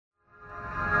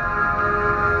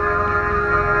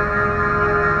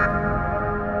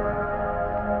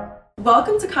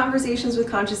Welcome to Conversations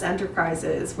with Conscious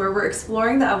Enterprises, where we're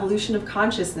exploring the evolution of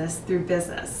consciousness through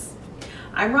business.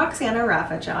 I'm Roxana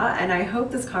Rafaja, and I hope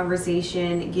this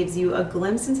conversation gives you a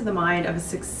glimpse into the mind of a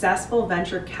successful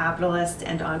venture capitalist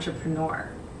and entrepreneur.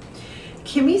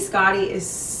 Kimmy Scotty is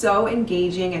so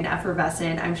engaging and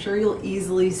effervescent. I'm sure you'll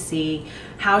easily see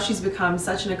how she's become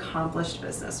such an accomplished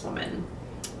businesswoman.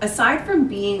 Aside from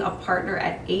being a partner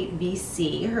at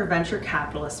 8VC, her venture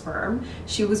capitalist firm,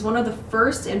 she was one of the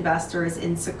first investors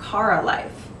in Sakara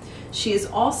Life. She is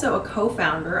also a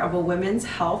co-founder of a women's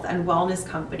health and wellness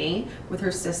company with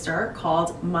her sister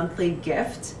called Monthly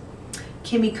Gift.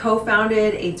 Kimmy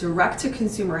co-founded a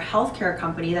direct-to-consumer healthcare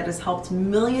company that has helped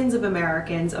millions of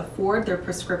Americans afford their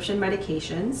prescription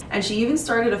medications, and she even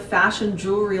started a fashion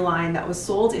jewelry line that was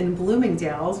sold in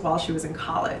Bloomingdale's while she was in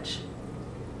college.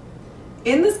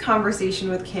 In this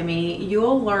conversation with Kimmy,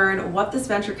 you'll learn what this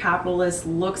venture capitalist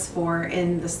looks for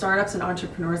in the startups and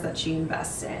entrepreneurs that she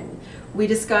invests in. We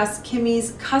discuss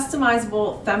Kimmy's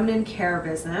customizable feminine care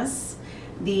business,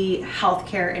 the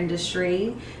healthcare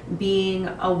industry, being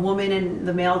a woman in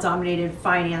the male-dominated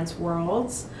finance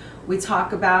world. We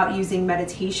talk about using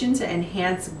meditation to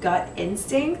enhance gut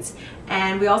instinct,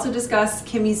 and we also discuss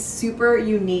Kimmy's super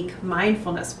unique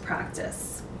mindfulness practice.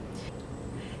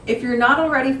 If you're not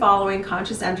already following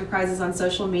Conscious Enterprises on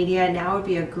social media, now would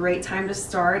be a great time to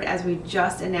start, as we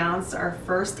just announced our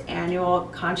first annual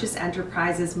Conscious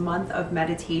Enterprises Month of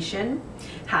Meditation,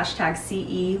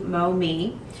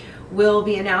 #CEMOME. We'll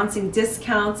be announcing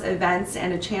discounts, events,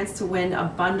 and a chance to win a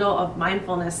bundle of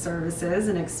mindfulness services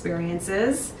and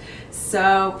experiences.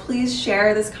 So please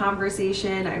share this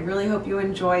conversation. I really hope you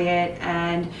enjoy it.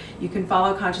 And you can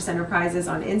follow Conscious Enterprises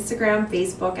on Instagram,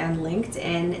 Facebook, and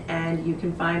LinkedIn. And you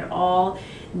can find all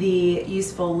the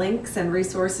useful links and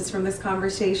resources from this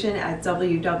conversation at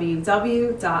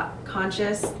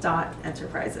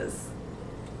www.conscious.enterprises.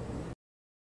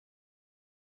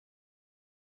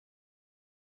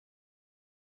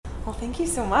 Well, thank you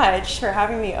so much for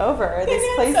having me over. This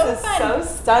place is so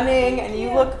stunning, and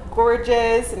you look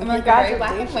gorgeous. And I'm like very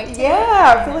black and white today.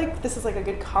 Yeah, I feel like this is like a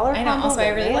good color. I know. Also, I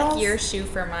really like your shoe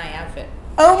for my outfit.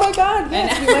 Oh my God!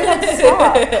 Yes, we might have to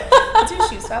swap. Do a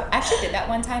shoe swap. I actually did that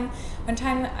one time. One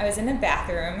time I was in the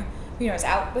bathroom. You know, I was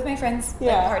out with my friends,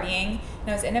 like, partying, and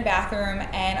I was in a bathroom,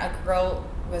 and a girl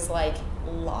was like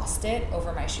lost it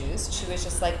over my shoes. She was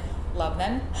just like, love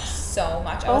them so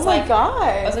much. I was my God!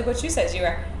 I was like, what shoe size you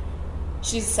wear?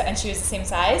 She was the same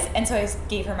size, and so I just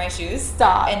gave her my shoes.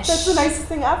 Stop. And that's the nicest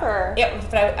thing ever. Yeah,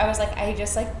 but I was like, I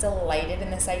just like delighted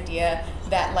in this idea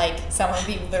that like someone would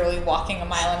be literally walking a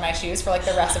mile in my shoes for like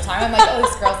the rest of time. I'm like, oh,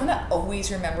 this girl's gonna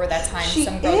always remember that time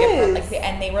some girl gave her,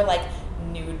 and they were like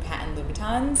nude patent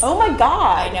Louboutins. Oh my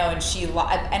God. I know, and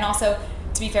and also,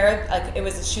 to be fair, like it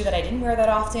was a shoe that I didn't wear that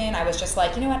often. I was just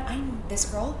like, you know what, this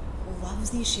girl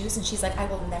loves these shoes, and she's like, I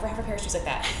will never have a pair of shoes like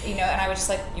that, you know. And I was just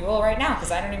like, you will right now,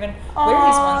 because I don't even wear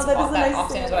these ones that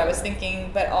often, is what I was thinking.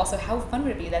 But also, how fun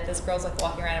would it be that this girl's like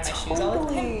walking around in my shoes all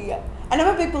the time? And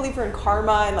I'm a big believer in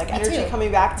karma and like energy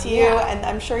coming back to you, and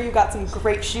I'm sure you got some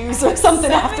great shoes or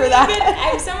something after that. I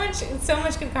have so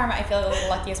much good karma. I feel like the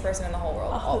luckiest person in the whole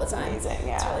world all the time. Amazing,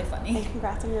 yeah. It's really funny. And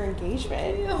congrats on your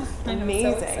engagement.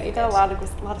 Amazing. So you got a lot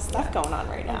of stuff going on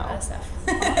right now. A lot of stuff.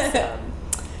 Awesome.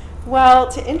 Well,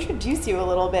 to introduce you a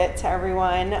little bit to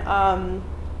everyone,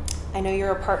 I know you're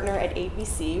a partner at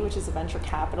 8VC, which is a venture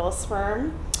capitalist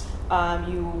firm.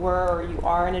 You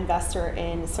are an investor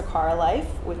in Sakara Life,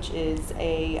 which is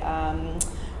a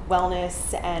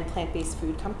wellness and plant-based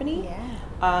food company.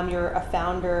 Yeah. You're a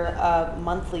founder of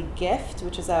Monthly Gift,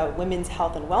 which is a women's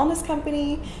health and wellness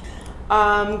company.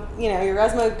 Your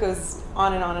resume goes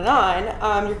on and on and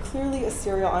on. You're clearly a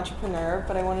serial entrepreneur,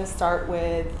 but I want to start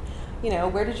with,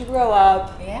 where did you grow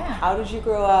up? Yeah. How did you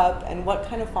grow up? And what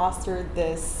kind of fostered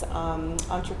this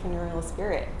entrepreneurial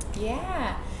spirit?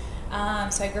 Yeah.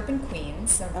 So I grew up in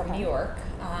Queens. I'm from New York.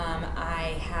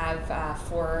 I have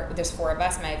there's four of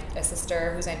us. A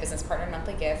sister who's my business partner in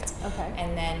Monthly Gift. Okay.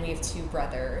 And then we have two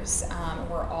brothers.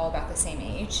 We're all about the same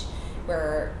age.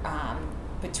 We're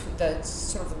between the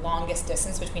sort of longest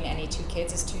distance between any two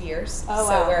kids is 2 years. Oh,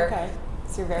 so wow. We're, okay.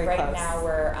 So you're very right close. Now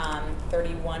we're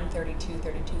 31, 32,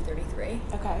 32, 33.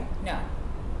 Okay. No.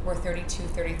 We're 32,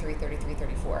 33, 33,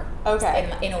 34.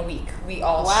 Okay. In a week. We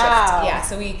all shift. Yeah,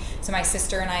 so my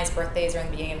sister and I's birthdays are in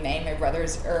the beginning of May. My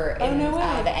brother's are in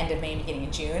the end of May, beginning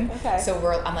of June. Okay. So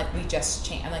I'm like, we just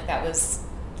changed. I'm like, that was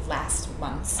last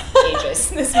month's ages.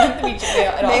 This month we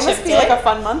it all May must be like a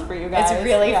fun month for you guys. It's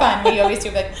really fun. We always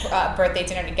do like birthday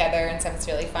dinner together and stuff. It's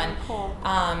really fun. Cool.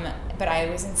 but I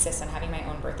always insist on having my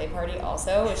own birthday party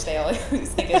also, which they always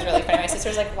think is really funny. My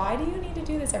sister's like, why do you need to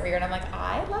do this every year? And I'm like,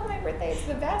 I love my birthday. It's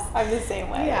the best. I'm the same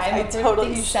way. Yeah, I'm a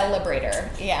totally celebrator.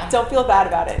 Yeah. Don't feel bad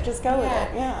about it. Just go with it.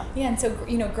 Yeah. Yeah, and so,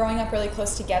 growing up really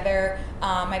close together,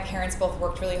 my parents both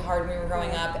worked really hard when we were growing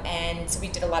up, and so we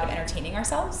did a lot of entertaining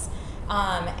ourselves.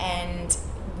 And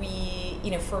we,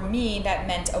 for me, that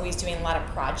meant always doing a lot of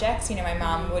projects. My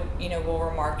mom will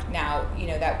remark now,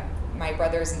 that my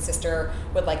brothers and sister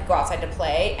would like go outside to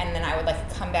play, and then I would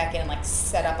like come back in and like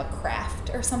set up a craft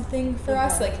or something for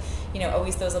us. Like,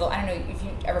 always those little, I don't know if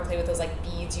you ever play with those like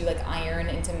beads you like iron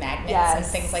into magnets and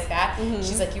things like that.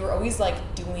 She's like, you were always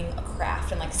like doing a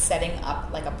craft and like setting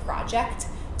up like a project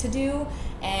to do.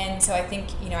 And so I think,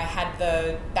 I had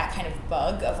that kind of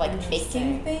bug of like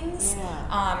making things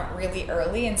really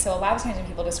early. And so a lot of times when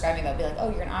people describe me, they'll be like,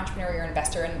 oh, you're an entrepreneur, you're an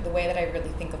investor. And the way that I really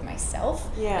think of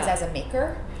myself is as a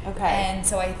maker. Okay. And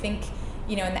so I think,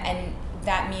 and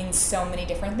that means so many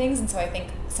different things. And so I think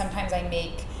sometimes I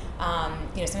make,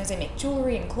 sometimes I make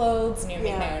jewelry and clothes and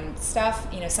make my own stuff.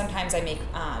 Sometimes I make,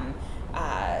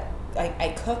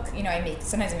 I cook,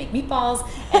 sometimes I make meatballs,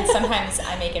 and sometimes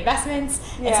I make investments,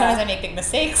 and sometimes I make big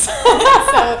mistakes. So,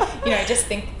 I just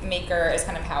think maker is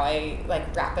kind of how I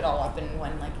like wrap it all up in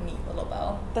one like neat little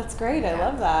bow. That's great. I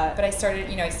love that. But I started,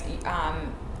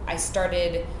 I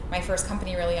started my first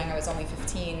company really young. I was only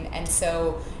 15, and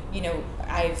so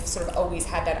I've sort of always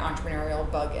had that entrepreneurial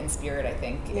bug and spirit. I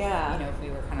think. Yeah. If we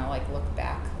were kind of like look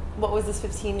back. What was this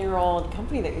 15-year-old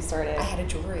company that you started? I had a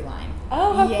jewelry line.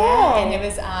 Oh, how cool! And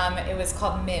it was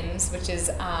called Mims, which is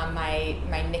my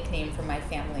nickname from my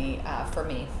family for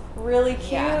me. Really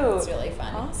cute. Yeah, it's really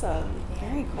fun. Awesome. Yeah.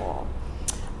 Very cool.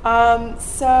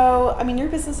 So, your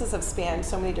businesses have spanned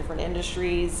so many different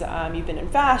industries. You've been in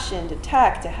fashion, to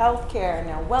tech, to healthcare,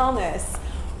 now wellness.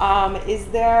 Is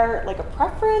there like a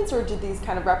preference, or do these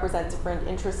kind of represent different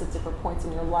interests at different points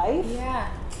in your life? Yeah,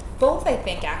 both, I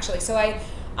think, actually. So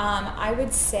I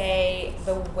would say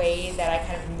the way that I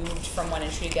kind of moved from one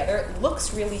industry to the other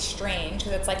looks really strange,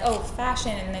 because it's like, oh,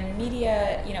 fashion and then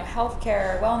media,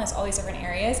 healthcare, wellness, all these different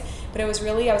areas. But it was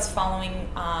really, I was following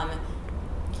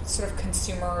sort of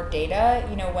consumer data.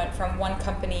 Went from one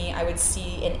company, I would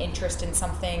see an interest in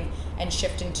something and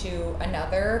shift into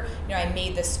another. I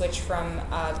made the switch from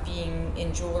being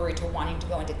in jewelry to wanting to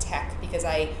go into tech, because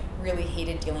I really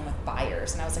hated dealing with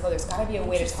buyers, and I was like, oh, there's got to be a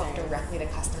way to talk directly to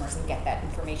customers and get that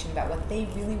information about what they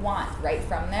really want right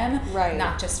from them,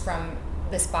 not just from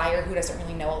this buyer who doesn't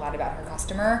really know a lot about her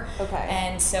customer. Okay.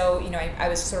 And so I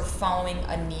was sort of following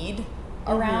a need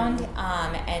around,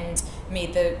 and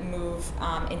made the move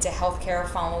into healthcare,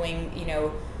 following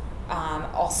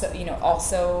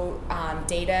also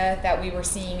data that we were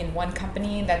seeing in one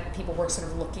company that people were sort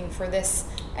of looking for this,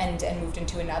 and moved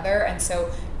into another. And so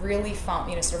really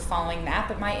sort of following that.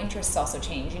 But my interests also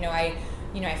changed.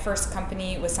 My first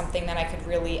company was something that I could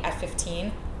really, at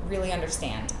 15, really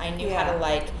understand. I knew how to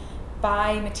like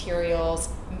buy materials.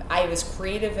 I was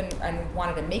creative and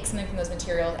wanted to make something from those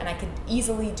materials, and I could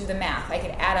easily do the math. I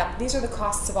could add up, these are the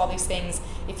costs of all these things.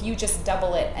 If you just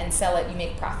double it and sell it, you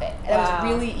make profit. That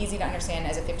was really easy to understand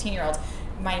as a 15-year-old.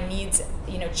 My needs,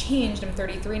 changed. I'm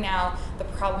 33 now. The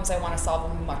problems I want to solve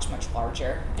are much, much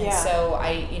larger. And so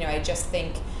I just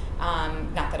think,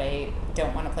 not that I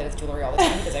don't want to play with jewelry all the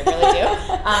time, because I really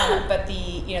do. But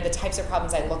the types of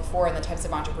problems I look for and the types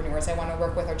of entrepreneurs I want to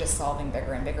work with are just solving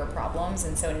bigger and bigger problems.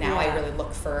 And so now I really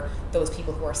look for those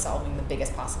people who are solving the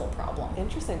biggest possible problem.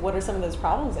 Interesting. What are some of those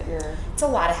problems that you're... It's a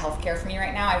lot of healthcare for me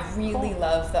right now. I really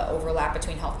love the overlap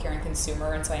between healthcare and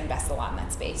consumer, and so I invest a lot in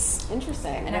that space.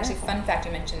 Interesting. And actually, fun fact,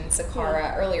 you mentioned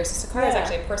Sakara earlier. So Sakara is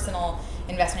actually a personal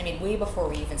investment I made way before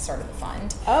we even started the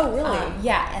fund. Oh, really?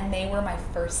 And they were my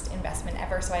first investment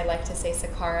ever. So I like to say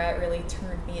Sakara really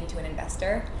turned me into an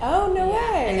investor. Oh, no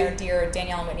way. And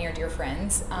Danielle and Whitney are dear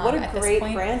friends. What a great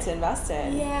brand to invest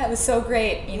in. Yeah, it was so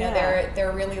great.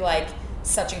 They're really like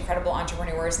such incredible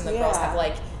entrepreneurs, and the girls have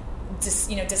like,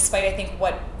 despite I think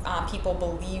what people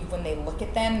believe when they look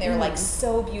at them, they're like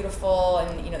so beautiful,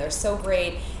 and they're so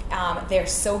great. They're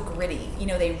so gritty.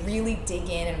 They really dig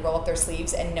in and roll up their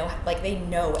sleeves and they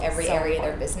know every area of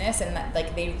their business, and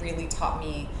they really taught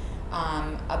me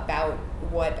about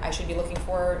what I should be looking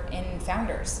for in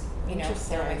founders. They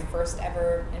were my first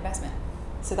ever investment.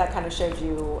 So that kind of shows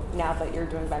you, now that you're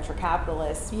doing venture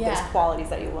capitalists, those qualities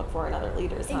that you look for in other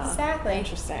leaders. Exactly.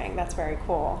 Interesting. That's very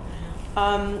cool.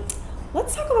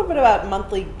 Let's talk a little bit about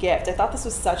monthly gift. I thought this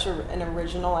was such an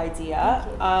original idea.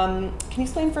 Can you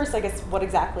explain first, I guess, what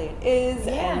exactly it is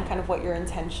and kind of what your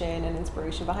intention and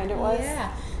inspiration behind it was?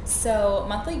 Yeah. So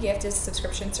Monthly Gift is a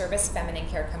subscription service feminine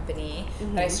care company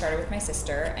that I started with my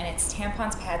sister, and it's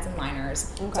tampons, pads, and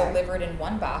liners delivered in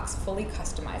one box, fully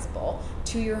customizable,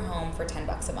 to your home for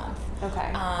 $10 a month.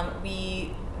 Okay.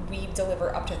 We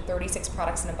deliver up to 36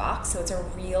 products in a box, so it's a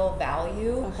real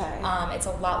value. Okay. It's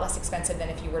a lot less expensive than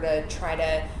if you were to try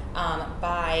to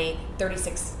buy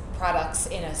 36 products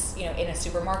in a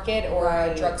supermarket or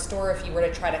a drugstore. If you were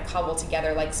to try to cobble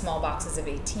together like small boxes of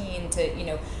 18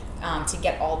 to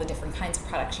get all the different kinds of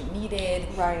products you needed,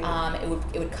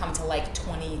 it would come to like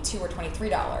 $22 or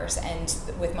 $23.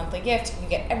 And with Monthly Gift, you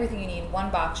get everything you need,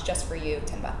 one box just for you,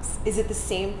 $10. Is it the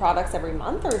same products every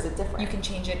month, or is it different? You can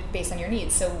change it based on your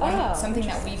needs. So something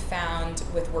that we found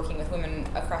with working with women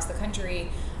across the country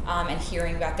and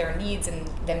hearing about their needs and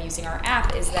them using our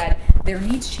app is that their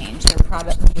needs change. Their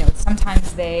product,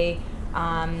 sometimes they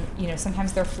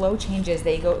sometimes their flow changes.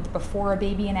 They go before a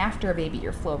baby and after a baby,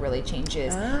 your flow really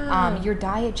changes. Your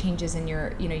diet changes and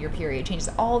your period changes.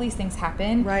 All these things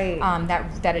happen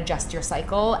that adjust your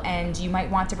cycle, and you might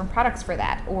want different products for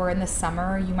that. Or in the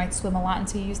summer, you might swim a lot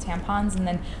until you use tampons, and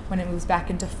then when it moves back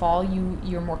into fall,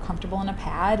 you're more comfortable in a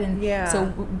pad. And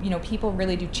so people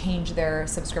really do change their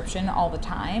subscription all the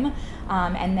time.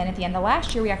 And then at the end of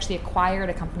last year, we actually acquired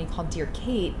a company called Dear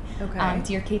Kate.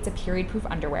 Dear Kate's a period-proof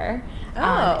underwear.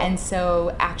 And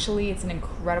so actually it's an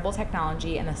incredible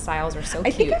technology, and the styles are so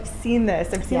cute. I think I've seen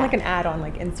this. I've seen like an ad on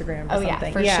like Instagram or something.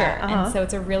 Yeah, for sure. And so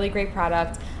it's a really great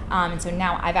product. And so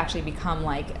now I've actually become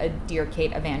like a Dear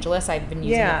Kate evangelist. I've been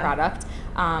using the product.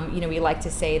 We like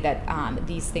to say that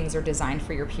these things are designed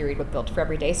for your period but built for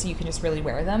every day, so you can just really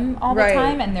wear them all the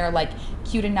time, and they're like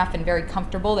cute enough and very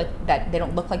comfortable that they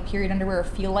don't look like period underwear or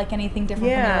feel like anything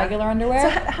different from your regular underwear.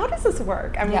 So how does this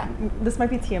work? I mean, this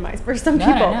might be TMI for some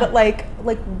people, but like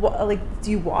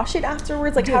do you wash it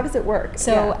afterwards? Like, how does it work?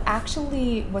 So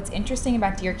actually, what's interesting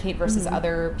about Dear Kate versus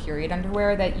other period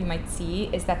underwear that you might see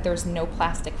is that there's no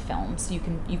plastic film, so you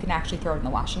can actually throw it in the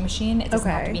washing machine. It doesn't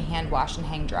have to be hand washed and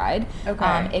hang dried.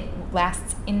 It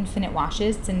lasts infinite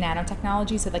washes. It's a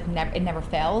nanotechnology, so like it never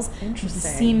fails. Interesting. The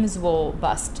seams will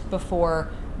bust before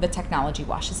the technology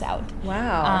washes out.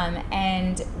 Wow.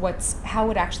 And how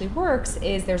it actually works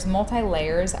is there's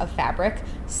multi-layers of fabric,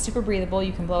 super breathable.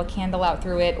 You can blow a candle out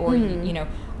through it, or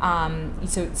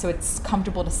so it's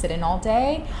comfortable to sit in all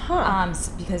day,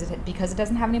 because it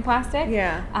doesn't have any plastic.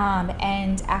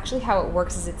 And actually how it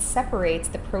works is it separates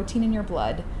the protein in your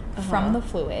blood from the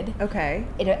fluid.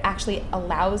 It actually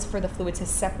allows for the fluid to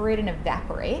separate and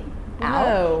evaporate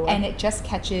out, and it just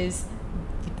catches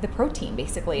the protein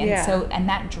basically, and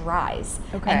that dries.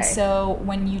 And so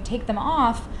when you take them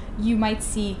off, you might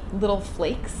see little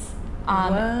flakes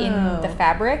in the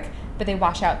fabric, but they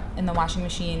wash out in the washing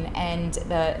machine, and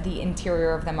the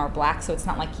interior of them are black, so it's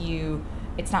not like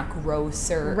it's not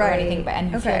gross or anything,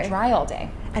 and you feel dry all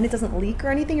day. And it doesn't leak or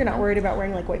anything? You're not worried about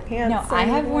wearing like white pants? No, I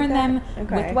have worn them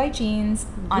with white jeans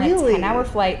on a 10-hour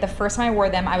flight. The first time I wore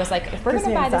them, I was like, if we're going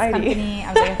to buy this company,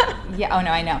 I was like,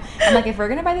 I know. I'm like, if we're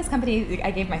going to buy this company,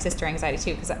 I gave my sister anxiety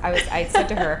too, because I said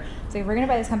to her, so if we're going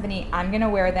to buy this company, I'm going to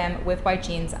wear them with white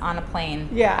jeans on a plane.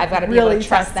 I've got to be able to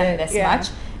trust them this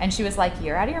much. And she was like,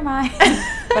 you're out of your mind,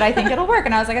 but I think it'll work.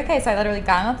 And I was like, okay. So I literally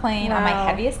got on the plane on my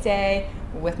heaviest day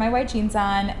with my white jeans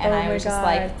on, and I was just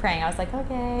like praying. I was like,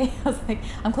 okay. I was like,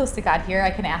 I'm close to God here. I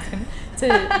can ask him to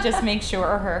just make sure,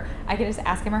 or I could just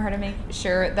ask him or her to make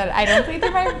sure that I don't bleed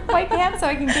through my white pants, so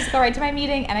I can just go right to my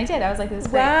meeting. And I did. I was like, this is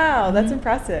great. Wow, that's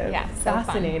impressive. Yeah,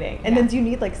 fascinating. And then do you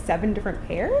need like 7 different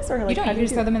pairs, or like you don't? You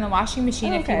just throw them in the washing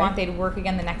machine. If you want, they'd work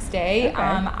again the next day.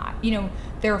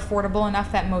 They're affordable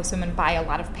enough that most women buy a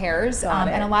lot of pairs,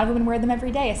 and a lot of women wear them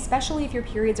every day, especially if your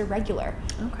periods are regular.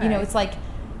 It's like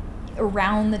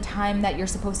around the time that you're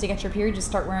supposed to get your period, just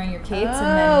start wearing your Kates.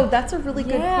 Oh, that's a really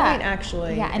good point,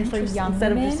 actually. And for young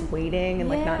instead women, of just waiting and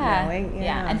like not knowing.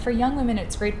 And for young women,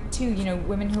 it's great too.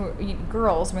 Women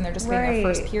girls, when they're just getting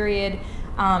their first period,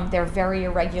 they're very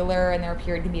irregular and their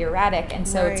period can be erratic, and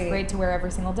so it's great to wear every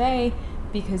single day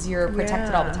because you're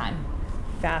protected all the time.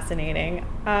 Fascinating.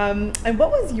 And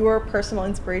what was your personal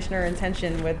inspiration or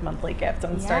intention with Monthly Gift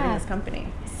on starting this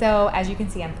company? So as you can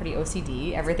see, I'm pretty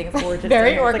OCD. Everything's gorgeous,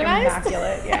 very organized, like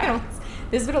immaculate.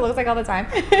 This is what it looks like all the time.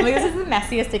 Like, this is the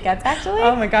messiest it gets, actually.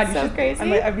 Oh my God, so crazy.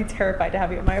 I'd be terrified to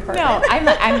have you in my apartment. No,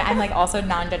 I'm like also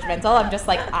non-judgmental. I'm just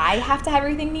like, I have to have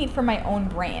everything neat for my own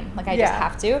brain. Like, I just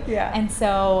have to. And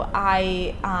so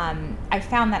I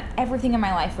found that everything in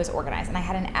my life was organized, and I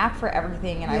had an app for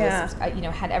everything, and I was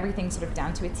had everything sort of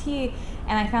down to a T.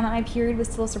 And I found that my period was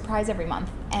still a surprise every month,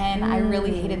 and I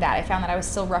really hated that. I found that I was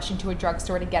still rushing to a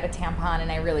drugstore to get a tampon,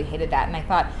 and I really hated that. And I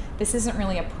thought, this isn't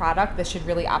really a product. This should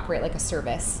really operate like a service.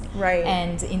 service. Right.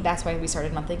 And that's why we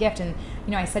started Monthly Gift. And,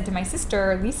 I said to my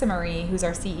sister, Lisa Marie, who's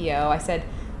our CEO, I said,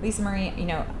 Lisa Marie,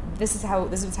 this is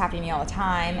what's happening to me all the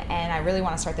time, and I really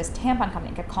want to start this tampon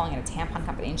company. I kept calling it a tampon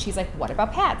company. And she's like, what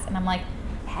about pads? And I'm like,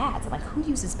 pads? I'm like, who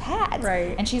uses pads?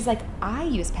 Right. And she's like, I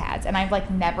use pads. And I've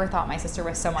never thought my sister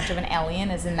was so much of an alien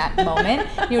as in that moment.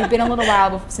 It had been a little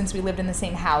while since we lived in the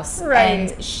same house.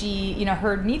 Right. And she,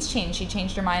 her needs changed. She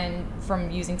changed her mind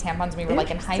from using tampons when we were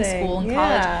in high school and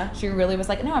college. She really was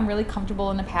like, no, I'm really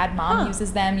comfortable in a pad. Mom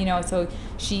uses them, so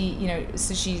she,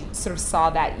 so she sort of saw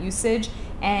that usage.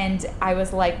 And I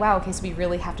was like, wow, okay, so we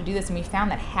really have to do this. And we found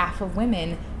that half of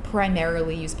women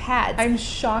primarily use pads. I'm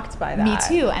shocked by that. Me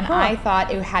too. And I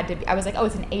thought it had to be, I was like, oh,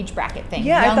 it's an age bracket thing.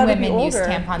 Yeah, Young I thought it'd be women use older.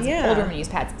 tampons, Yeah. older women use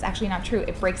pads. It's actually not true.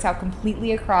 It breaks out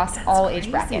completely across all age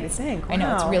brackets. To think. I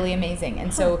know, it's Wow. really amazing.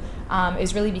 And so it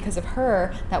was really because of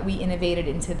her that we innovated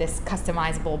into this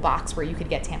customizable box where you could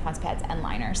get tampons, pads, and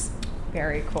liners.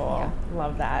 Very cool. Yeah.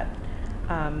 Love that.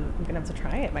 I'm going to have to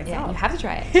try it myself. Yeah, you have to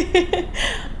try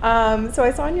it. So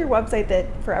I saw on your website that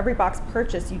for every box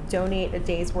purchased, you donate a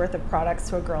day's worth of products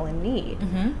to a girl in need.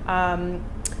 Mm-hmm.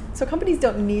 So companies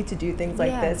don't need to do things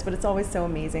like Yeah. this, but it's always so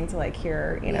amazing to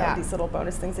hear, Yeah. these little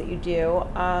bonus things that you do.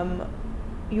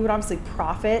 You would obviously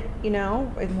profit,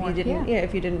 if More, you didn't, yeah.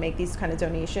 if you didn't make these kind of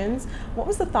donations. What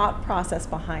was the thought process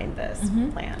behind this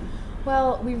plan?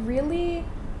 Well, we really,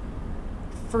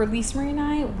 for Lisa Marie and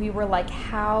I, we were like,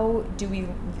 how do we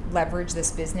leverage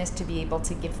this business to be able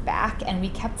to give back? And we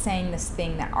kept saying this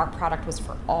thing that our product was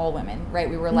for all women, right?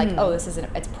 We were like, oh,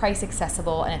 it's price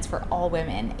accessible and it's for all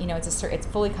women. It's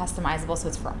fully customizable, so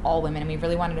it's for all women. And we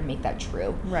really wanted to make that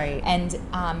true. Right.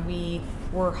 And we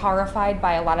were horrified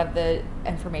by a lot of the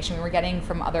information we were getting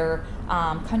from other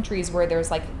countries where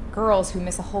there's girls who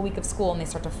miss a whole week of school and they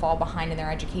start to fall behind in their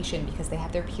education because they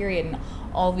have their period, and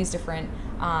all these different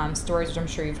stories, which I'm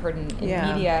sure you've heard in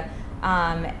media.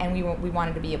 And we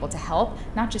wanted to be able to help,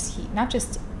 not just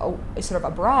sort of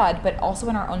abroad, but also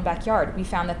in our own backyard. We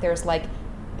found that there's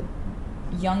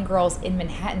young girls in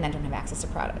Manhattan that don't have access to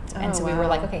product. And so we were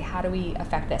like, okay, how do we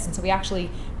affect this? And so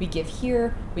we give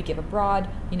here, we give abroad,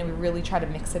 we really try to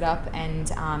mix it up and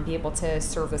be able to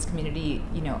serve this community,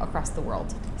 across the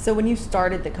world. So when you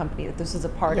started the company, that this was a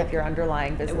part of your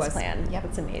underlying business plan. Yep.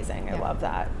 That's amazing. I Yep. love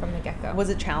that. From the get-go. Was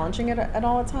it challenging at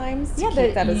all times to Yeah,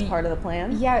 keep that as part of the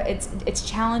plan? Yeah, it's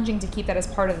challenging to keep that as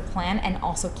part of the plan and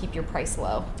also keep your price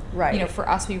low. Right. For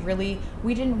us,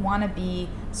 we didn't want to be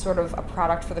sort of a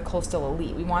product for the coastal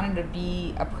elite. We wanted to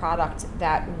be a product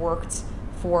that worked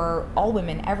for all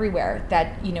women everywhere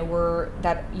that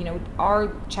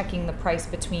are checking the price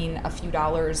between a few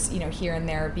dollars here and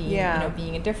there being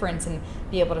being a difference, and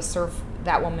be able to serve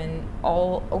that woman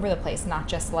all over the place, not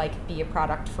just be a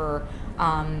product for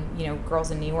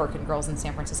girls in New York and girls in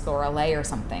San Francisco or LA or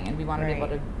something. And we want to be able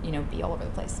to be all over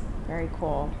the place. Very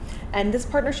cool. And this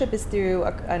partnership is through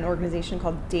an organization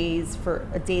called Days for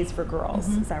Girls.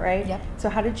 Mm-hmm. Is that right? Yep. So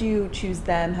how did you choose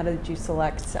them? How did you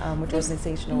select which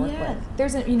organization to work with?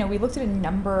 There's we looked at a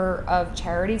number of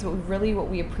charities, but what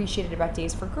we appreciated about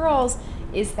Days for Girls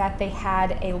is that they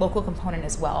had a local component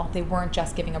as well. They weren't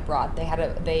just giving abroad. They had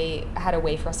a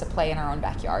way for us to play in our own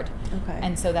backyard. Okay.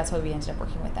 And so that's why we ended up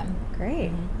working with them.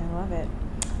 Great. I love it.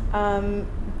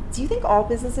 Do you think all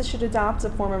businesses should adopt a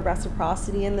form of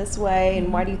reciprocity in this way?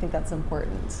 And why do you think that's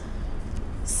important?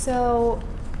 So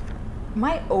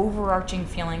my overarching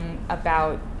feeling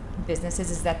about businesses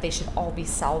is that they should all be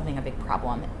solving a big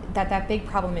problem. That big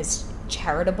problem is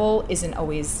charitable isn't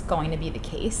always going to be the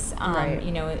case.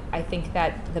 Right. I think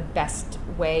that the best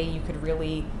way you could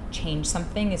really change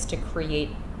something is to create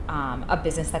a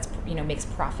business that's makes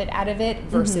profit out of it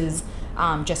versus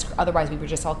just otherwise we would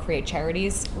just all create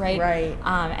charities, right? Right.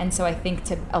 And so I think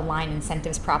to align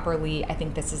incentives properly, I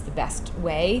think this is the best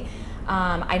way.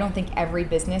 I don't think every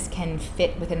business can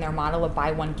fit within their model of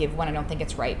buy one, give one. I don't think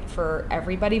it's right for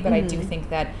everybody, but I do think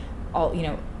that all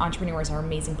entrepreneurs are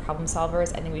amazing problem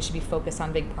solvers, and we should be focused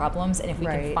on big problems. And if we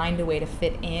can find a way to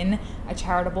fit in a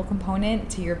charitable component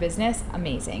to your business,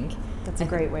 amazing. That's a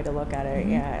great way to look at it.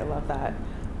 Yeah, I love that.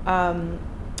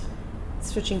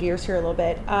 Switching gears here a little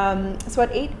bit. So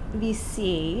at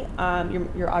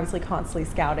 8VC, you're obviously constantly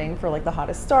scouting for the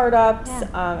hottest startups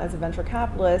as a venture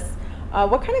capitalist.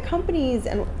 What kind of companies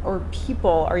or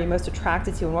people are you most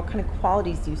attracted to, and what kind of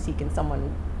qualities do you seek in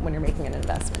someone when you're making an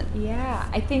investment? Yeah,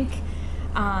 I think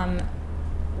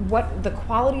what the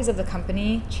qualities of the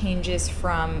company changes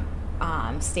from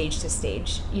stage to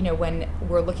stage. When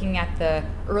we're looking at the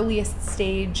earliest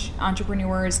stage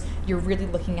entrepreneurs, you're really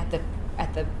looking at the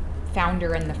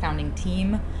founder and the founding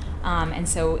team. And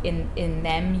so in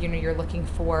them, you're looking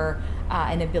for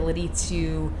an ability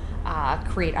to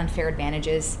create unfair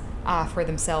advantages for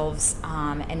themselves,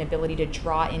 and ability to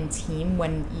draw in team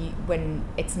when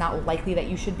it's not likely that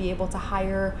you should be able to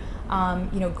hire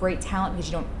great talent because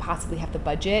you don't possibly have the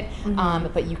budget,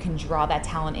 but you can draw that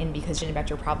talent in because you're about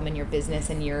your problem in your business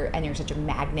and you're such a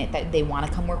magnet that they want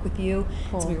to come work with you.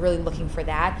 Cool. So we're really looking for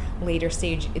that. Later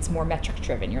stage, it's more metric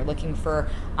driven. You're looking for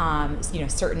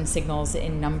certain signals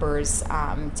in numbers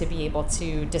to be able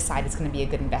to decide it's going to be a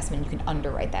good investment. You can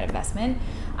underwrite that investment.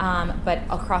 But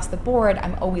across the board,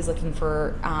 I'm always looking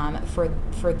for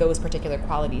those particular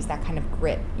qualities, that kind of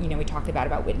grit. We talked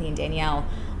about Whitney and Danielle.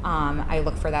 I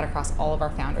look for that across all of our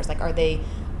founders. Like, are they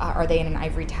in an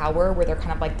ivory tower where they're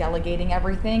kind of like delegating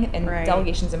everything? And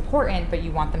delegation is important, but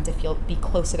you want them to be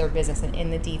close to their business and in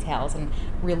the details and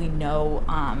really know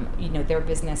their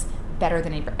business better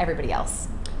than everybody else.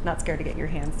 Not scared to get your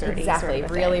hands dirty. Exactly.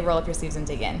 Sort of really roll up your sleeves and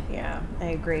dig in. Yeah, I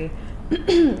agree.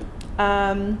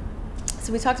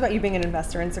 So we talked about you being an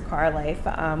investor in Sakara Life,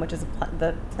 which is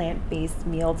the plant-based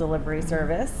meal delivery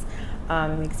service.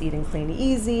 It makes eating clean and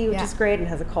easy, which is great, and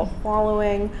has a cult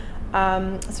following.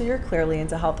 So you're clearly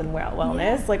into health and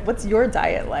wellness. Yeah. Like, what's your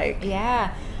diet like?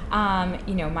 Yeah.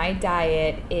 My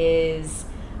diet is,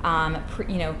 I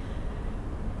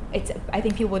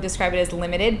think people would describe it as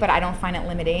limited, but I don't find it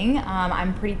limiting.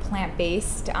 I'm pretty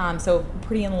plant-based, so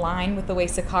pretty in line with the way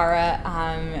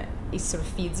Sakara sort of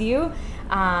feeds you.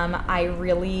 I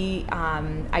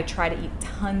try to eat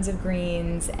tons of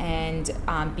greens and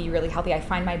be really healthy. I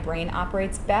find my brain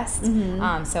operates best.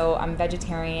 So I'm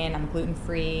vegetarian, I'm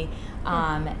gluten-free,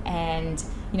 and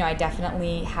I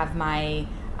definitely have my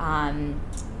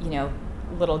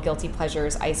little guilty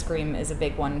pleasures. Ice cream is a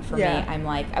big one for me. I'm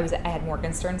like, I had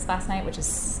Morgenstern's last night, which is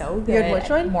so good. You had which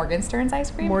one? Morgenstern's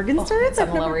ice cream. Morgenstern's? It's on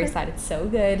the Lower East Side. It's so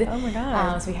good. Oh my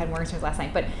God. So we had Morgenstern's last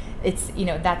night, but it's,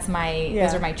 that's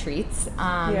those are my treats.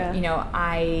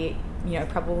 I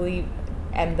probably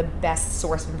am the best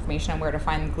source of information on where to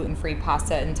find gluten-free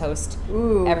pasta and toast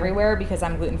everywhere because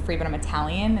I'm gluten-free, but I'm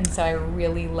Italian, and so I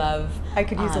really love. I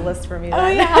could use a list from you. Oh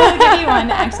then. yeah, I'll give you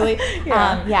one actually.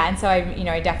 And so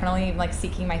I definitely am like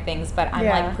seeking my things, but I'm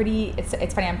like pretty.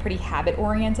 It's funny. I'm pretty habit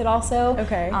oriented also.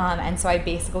 Okay. And so I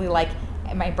basically like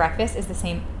my breakfast is the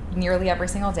same nearly every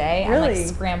single day. Really? I'm like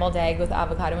scrambled egg with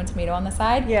avocado and tomato on the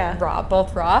side. Yeah.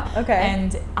 Both raw. Okay.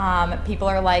 And people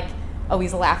are like,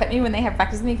 always laugh at me when they have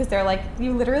breakfast with me because they're like,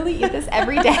 you literally eat this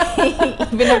every day.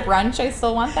 Even at brunch, I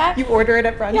still want that. You order it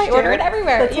at brunch? Yeah, I order it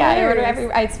everywhere. That's I hilarious. order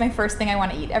everywhere. It's my first thing I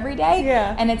want to eat every day.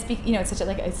 Yeah. And it's it's such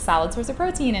a solid source of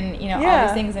protein and all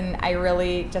these things, and I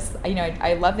really just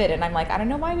I love it, and I'm like, I don't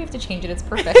know why we have to change it. It's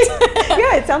perfect.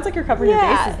 Yeah, it sounds like you're covering your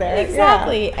bases there.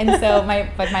 Exactly. Yeah. And so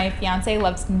my fiance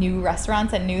loves new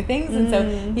restaurants and new things, and so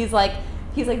he's like,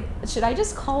 should I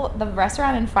just call the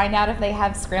restaurant and find out if they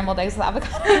have scrambled eggs with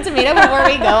avocado and tomato before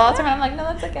we go? I'm like, no,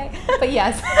 that's okay. But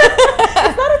yes.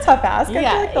 It's not a tough ask. I feel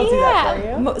like they'll do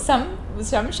that for you.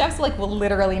 Some chefs will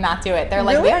literally not do it. They're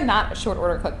like, Really? we are not short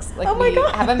order cooks. Like, Oh my we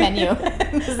God. have a menu.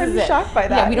 I'm shocked by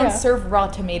that. Yeah, we don't serve raw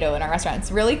tomato in our restaurant.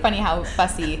 It's really funny how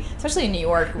fussy, especially in New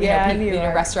York, New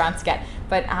York. restaurants get.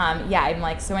 But I'm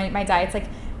like, so my diet's like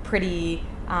pretty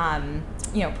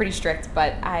pretty strict,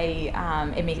 but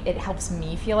it helps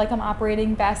me feel like I'm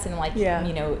operating best, and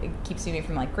it keeps me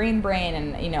from like grain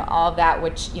brain and all of that,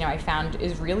 which I found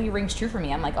really rings true for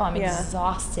me. I'm like, I'm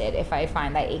exhausted if I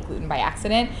find that I ate gluten by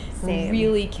accident. Same. It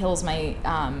really kills my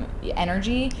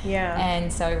energy. Yeah.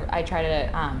 And so I try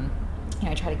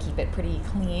to keep it pretty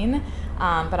clean.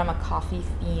 But I'm a coffee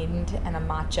fiend and a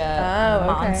matcha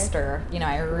monster.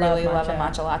 I really love a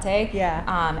matcha latte.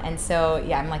 Yeah. And so,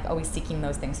 I'm like always seeking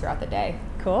those things throughout the day.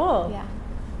 Cool. Yeah.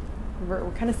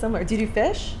 We're kind of similar. Do you do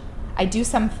fish? I do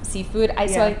some seafood.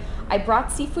 So I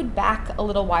brought seafood back a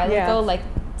little while ago, like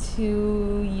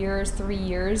 3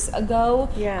 years ago.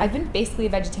 Yeah. I've been basically a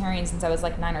vegetarian since I was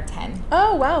like 9 or 10.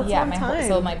 Oh wow, it's a long my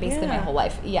time. basically my whole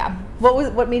life. Yeah.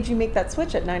 What made you make that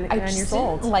switch at 9 years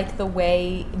old? Like the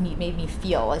way meat made me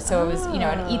feel. So it was,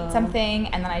 I'd eat something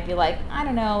and then I'd be like, I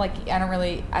don't know, like I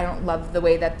don't love the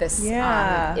way that this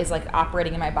is like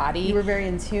operating in my body. You were very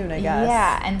in tune, I guess.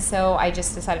 Yeah, and so I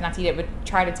just decided not to eat it. But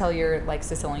try to tell your like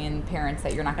Sicilian parents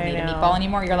that you're not going to eat a meatball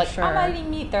anymore. You're like, I'm not eating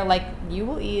meat. They're like, you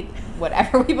will eat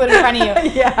whatever we put in front of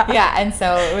you. Yeah. And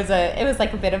so it was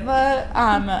like a bit of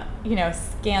a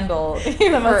scandal.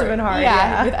 That must have been hard.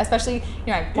 Yeah. Especially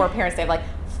I have poor parents. They have like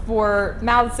 4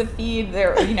 mouths to feed.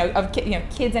 They're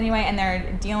kids anyway, and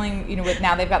they're dealing with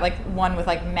now they've got like one with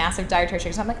like massive dietary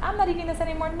restrictions. So I'm like, I'm not eating this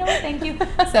anymore. No, thank you.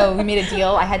 So we made a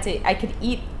deal. I could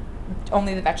eat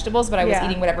only the vegetables, but I was Yeah.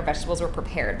 eating whatever vegetables were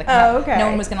prepared. Like Okay. no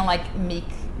one was gonna like make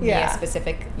me Yeah. a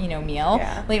specific, meal.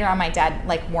 Yeah. Later on, my dad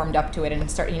like warmed up to it and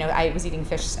started. I was eating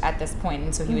fish at this point,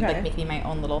 and so he would Okay. like make me my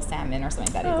own little salmon or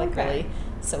something like that. He was like Okay. really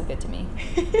so good to me.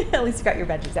 At least you got your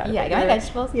veggies out of Yeah, it. I got my You're-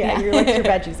 vegetables. Yeah, Yeah. you liked your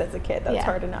veggies as a kid. That's Yeah.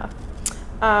 hard enough.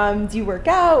 Do you work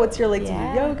out? What's your do you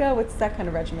Yeah. yoga? What's that kind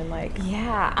of regimen like?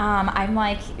 Yeah, I'm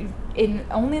like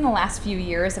only in the last few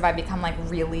years have I become like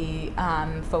really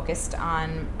focused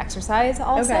on exercise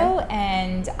also, Okay.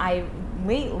 and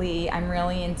lately I'm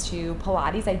really into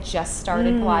Pilates. I just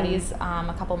started Pilates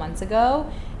a couple months ago,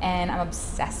 and I'm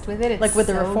obsessed with it. It's Like with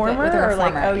the so good. reformer? With the Or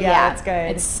like, reformer, oh yeah, that's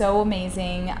good. It's so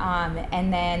amazing.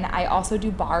 And then I also do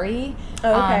Bari Oh,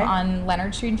 okay. on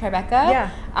Leonard Street in Tribeca.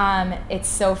 Yeah. It's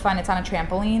so fun. It's on a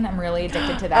trampoline. I'm really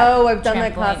addicted to that. Oh, I've done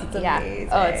that trampoline. class. It's Yeah. amazing.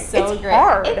 Oh, it's so It's great.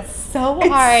 hard. It's so It's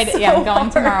hard. so Yeah, I'm going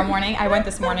tomorrow hard. morning. I went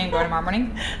this morning, going tomorrow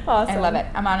morning. Awesome. I love it.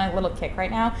 I'm on a little kick right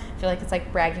now. I feel like it's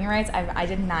like bragging rights. I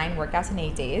did 9 workouts in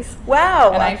 8 days.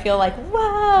 Wow. And I feel like,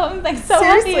 wow, I'm like so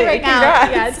Seriously, happy right now.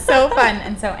 congrats. Yeah, it's so fun.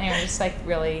 And so anyway, just like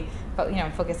really,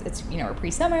 focus. It's, we're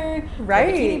pre-summer. We're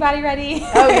Right. bikini body ready.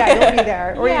 Oh yeah, you'll be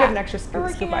there. Or you Yeah. get an extra We're scoop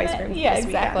working of on ice it. cream. Yeah, this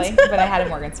exactly. weekend. But I had a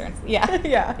Morgan Stearns. Yeah.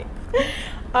 Yeah.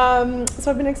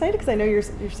 So I've been excited because I know you're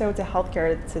so into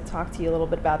healthcare to talk to you a little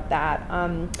bit about that.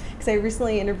 Because I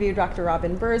recently interviewed Dr.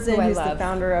 Robin Berzin, Who I who's the love.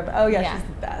 founder of. Yeah. She's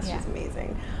the best. Yeah. She's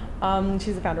amazing.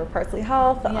 She's the founder of Parsley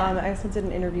Health. Yeah. I also did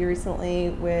an interview recently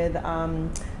with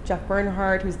Jeff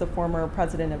Bernhardt, who's the former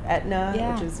president of Aetna,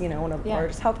 Yeah. which is one of the Yeah.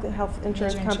 largest health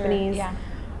insurance Major companies. Yeah.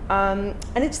 And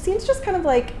it seems just kind of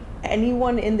like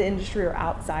anyone in the industry or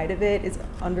outside of it is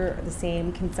under the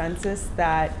same consensus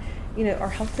that our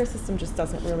healthcare system just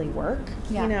doesn't really work.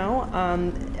 Yeah.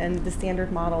 And the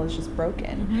standard model is just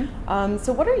broken. Mm-hmm.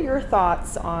 So what are your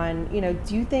thoughts on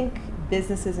do you think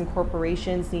businesses and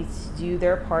corporations need to do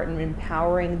their part in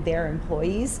empowering their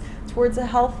employees towards a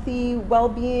healthy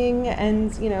well-being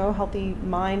and healthy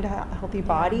mind, healthy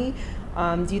body?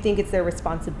 Do you think it's their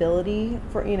responsibility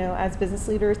for as business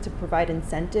leaders to provide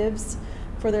incentives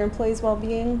for their employees'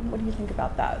 well-being? What do you think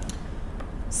about that?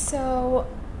 So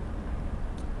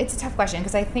it's a tough question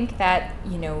because I think that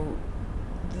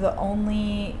the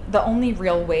only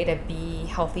real way to be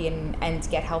healthy and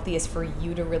get healthy is for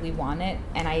you to really want it.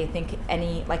 And I think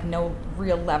no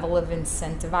real level of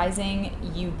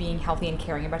incentivizing you being healthy and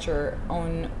caring about your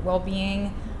own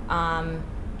well-being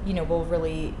will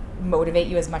really motivate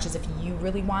you as much as if you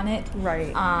really want it.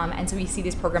 Right. And so we see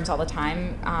these programs all the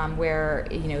time where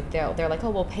they're like, oh,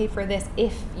 we'll pay for this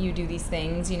if you do these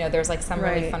things. There's like some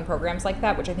really Right. fun programs like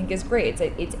that, which I think is great.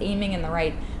 It's aiming in the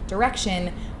right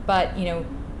direction, but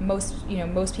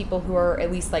most people who are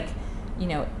at least like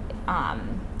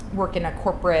work in a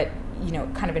corporate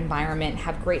kind of environment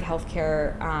have great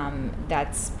healthcare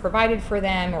that's provided for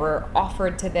them or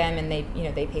offered to them, and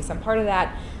they pay some part of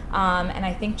that. And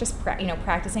I think just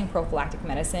practicing prophylactic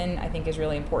medicine I think is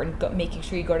really important. Making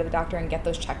sure you go to the doctor and get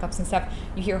those checkups and stuff.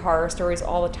 You hear horror stories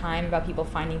all the time about people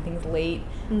finding things late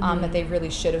that they really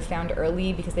should have found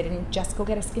early because they didn't just go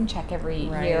get a skin check every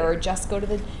Right. year or just go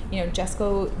to just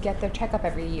go get their checkup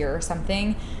every year or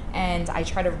something. And I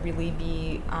try to really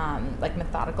be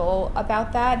methodical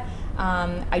about that.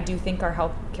 I do think our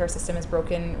healthcare system is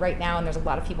broken right now, and there's a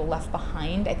lot of people left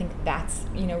behind. I think that's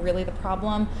really the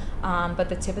problem. But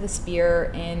the tip of the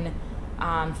spear in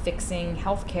fixing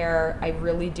healthcare, I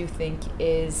really do think,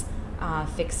 is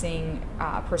fixing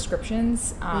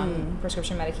prescriptions.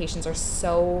 Prescription medications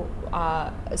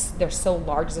are they're so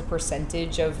large as a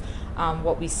percentage of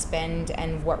what we spend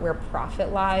and where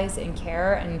profit lies in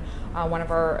care. And one of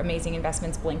our amazing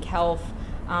investments, Blink Health,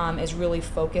 is really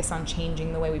focused on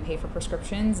changing the way we pay for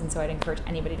prescriptions, and so I'd encourage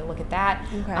anybody to look at that.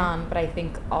 Okay. But I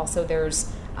think also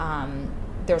there's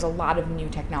a lot of new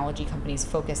technology companies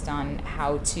focused on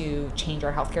how to change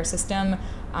our healthcare system.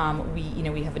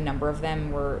 We have a number of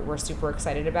them. We're super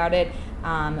excited about it,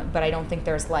 but I don't think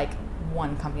there's like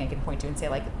one company I can point to and say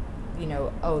like,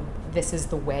 oh, this is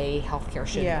the way healthcare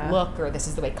should look, or this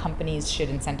is the way companies should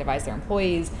incentivize their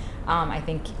employees. I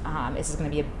think this is going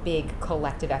to be a big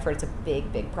collective effort. It's a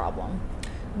big, big problem.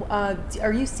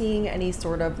 Are you seeing any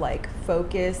sort of like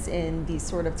focus in these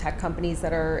sort of tech companies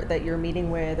that you're meeting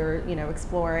with or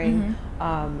exploring?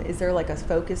 Is there like a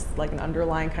focus, like an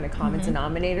underlying kind of common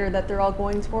denominator that they're all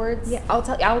going towards? Yeah, I'll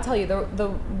tell you the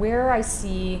where I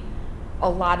see a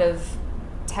lot of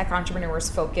tech entrepreneurs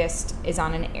focused is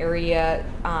on an area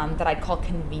that I'd call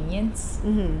convenience.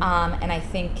 And I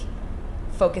think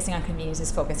focusing on convenience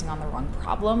is focusing on the wrong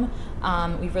problem.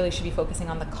 We really should be focusing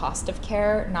on the cost of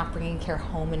care, not bringing care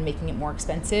home and making it more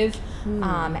expensive.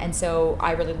 And so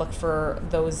I really look for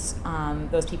those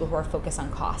people who are focused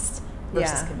on cost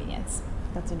versus convenience.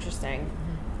 That's interesting.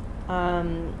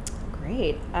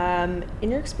 Great.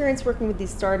 In your experience working with these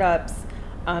startups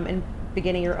and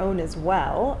beginning your own as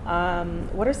well,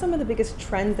 what are some of the biggest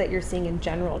trends that you're seeing in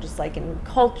general, just like in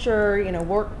culture,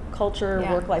 work culture,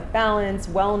 work-life balance,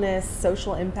 wellness,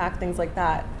 social impact, things like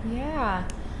that? Yeah.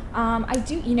 I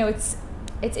do, it's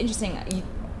interesting.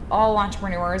 All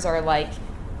entrepreneurs are like,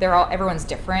 everyone's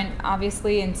different,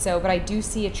 obviously. And so, but I do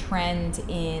see a trend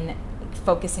in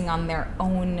focusing on their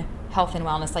own health and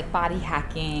wellness, like body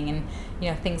hacking and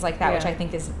things like that, which I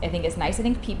think is nice. I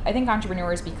think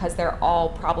entrepreneurs, because they're all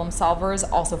problem solvers,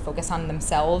 also focus on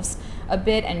themselves a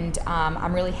bit, and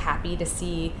I'm really happy to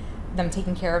see them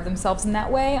taking care of themselves in that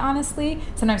way. Honestly,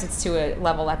 sometimes it's to a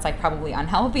level that's like probably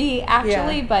unhealthy,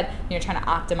 actually, but trying to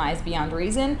optimize beyond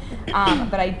reason.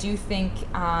 But I do think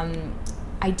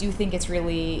it's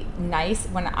really nice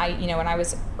when I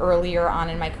was earlier on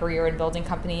in my career in building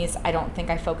companies, I don't think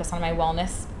I focused on my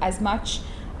wellness as much.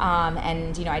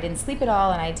 And I didn't sleep at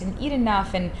all, and I didn't eat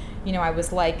enough, and I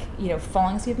was like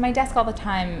falling asleep at my desk all the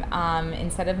time,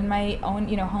 instead of in my own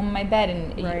home in my bed,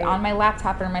 and on my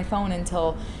laptop or my phone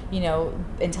until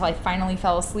I finally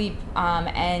fell asleep.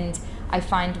 And I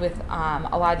find with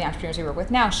a lot of the entrepreneurs we work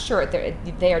with now, sure,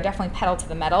 they are definitely pedal to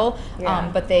the metal,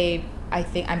 but I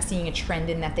think I'm seeing a trend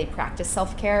in that they practice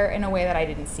self-care in a way that I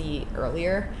didn't see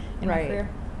earlier in my career.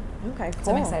 Okay, cool.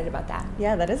 So I'm excited about that.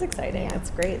 Yeah, that is exciting. That's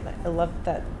great. I love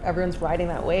that everyone's riding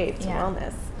that wave to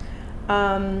wellness.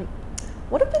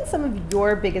 What have been some of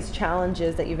your biggest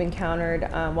challenges that you've encountered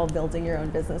while building your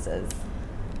own businesses?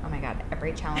 Oh my God,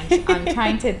 every challenge. I'm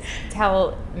trying to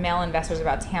tell male investors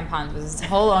about tampons was this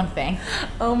whole own thing.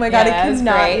 Oh my God, I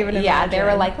cannot even imagine. Yeah, they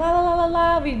were like, la la la la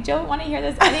la, we don't want to hear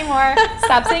this anymore.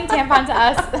 Stop saying tampon to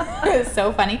us. It was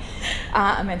so funny.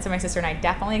 And so my sister and I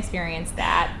definitely experienced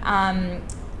that.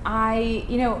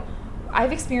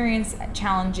 I've experienced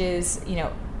challenges,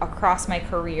 across my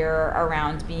career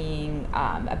around being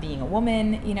a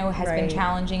woman, has been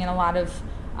challenging in a lot of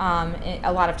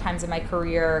times in my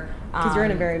career. Because you're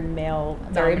in a very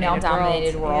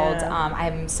male-dominated world. Yeah.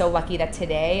 I'm so lucky that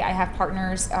today I have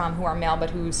partners who are male, but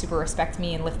who super respect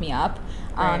me and lift me up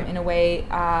in a way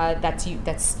that's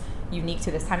unique to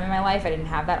this time in my life. I didn't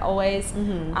have that always,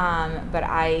 but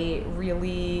I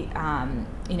really,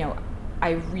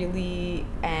 I really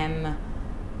am,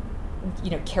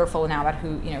 careful now about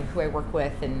who I work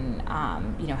with, and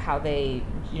how they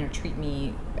treat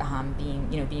me,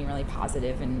 being really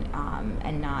positive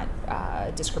and not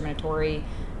discriminatory.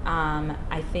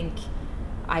 I think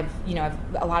I've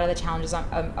a lot of the challenges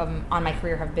on my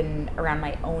career have been around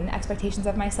my own expectations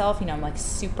of myself. I'm like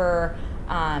super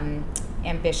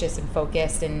ambitious and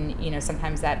focused, and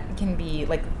sometimes that can be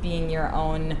like being your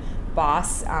own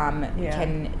boss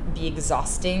can be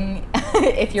exhausting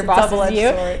if your boss is you.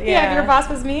 If your boss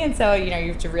was me, and so you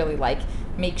have to really like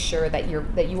make sure that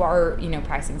you are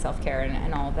practicing self-care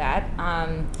and all of that.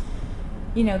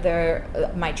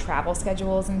 My travel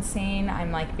schedule is insane.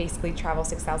 I'm like basically travel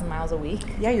 6,000 miles a week.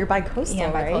 Yeah, you're bi-coastal, right?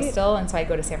 Yeah, bi-coastal, and so I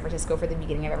go to San Francisco for the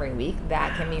beginning of every week.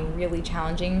 That can be really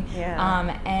challenging.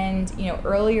 Yeah. And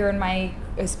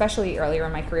especially earlier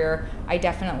in my career, I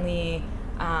definitely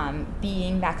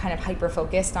being that kind of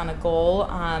hyper-focused on a goal,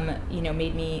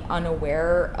 made me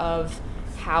unaware of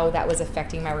how that was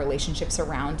affecting my relationships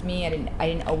around me. I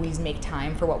didn't always make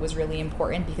time for what was really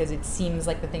important, because it seems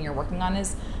like the thing you're working on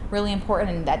is really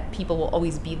important, and that people will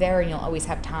always be there and you'll always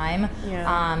have time.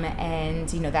 And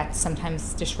that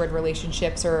sometimes destroyed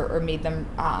relationships or made them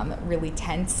really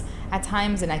tense at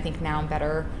times. And I think now I'm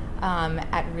better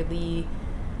at really,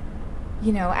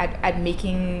 at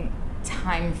making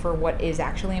time for what is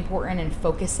actually important and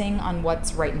focusing on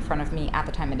what's right in front of me at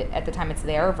the time it's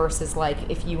there, versus like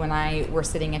if you and I were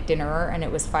sitting at dinner and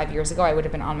it was 5 years ago, I would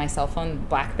have been on my cell phone,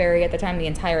 BlackBerry at the time, the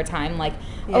entire time, like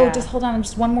oh, just hold on,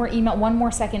 just one more email, one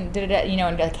more second,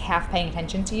 and like half paying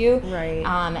attention to you.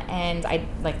 And I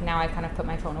like now I kind of put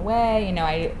my phone away.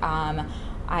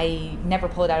 I never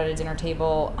pull it out at a dinner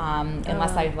table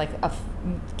unless I like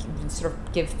sort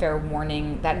of give fair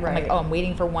warning that I'm like, oh, I'm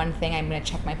waiting for one thing, I'm going to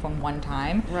check my phone one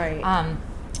time.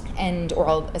 Or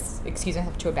I'll excuse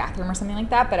myself to a bathroom or something like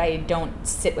that, but I don't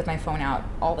sit with my phone out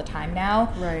all the time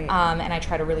now. And I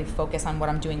try to really focus on what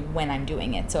I'm doing when I'm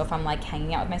doing it. So if I'm like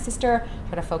hanging out with my sister,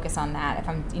 try to focus on that. If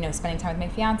I'm spending time with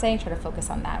my fiance, try to focus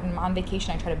on that. When I'm on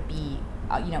vacation, I try to be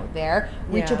there,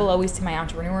 reachable always to my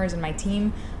entrepreneurs and my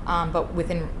team, but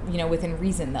within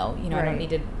reason though. I don't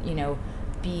need to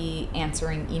be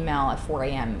answering email at 4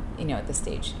 a.m., at this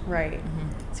stage. Right.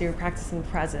 So you're practicing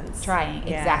presence. Trying,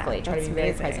 exactly. Try to be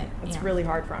very present. It's really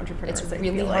hard for entrepreneurs. It's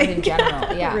really hard in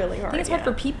general. Yeah. Really hard. I think it's hard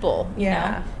for people, you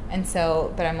know? And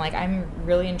so, but I'm like, I'm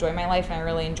really enjoying my life and I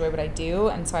really enjoy what I do.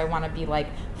 And so I want to be like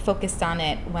focused on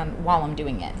it while I'm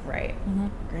doing it. Right.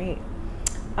 Great.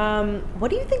 What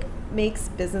do you think makes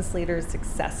business leaders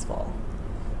successful?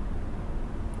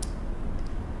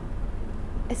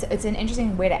 It's an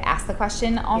interesting way to ask the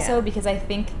question also, because I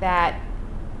think that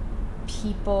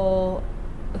people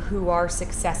who are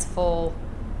successful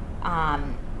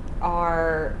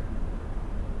are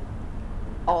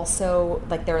also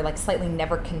like, they're like slightly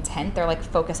never content. They're like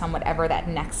focused on whatever that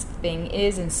next thing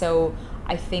is. And so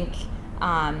I think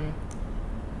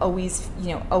always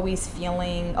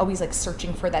like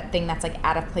searching for that thing that's like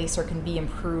out of place or can be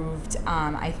improved,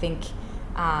 I think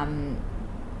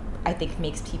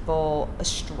makes people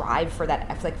strive for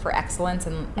that, like for excellence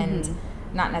and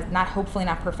not hopefully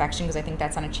not perfection, because I think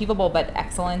that's unachievable, but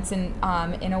excellence in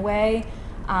a way.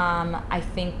 I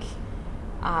think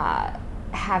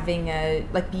having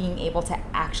being able to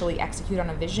actually execute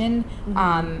on a vision.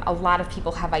 A lot of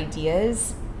people have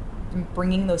ideas.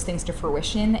 Bringing those things to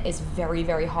fruition is very,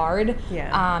 very hard.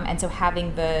 And so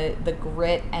having the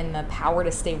grit and the power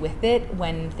to stay with it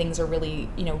when things are really,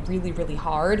 really, really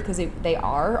hard, because they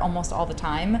are almost all the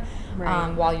time,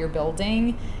 while you're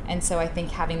building. And so I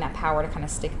think having that power to kind of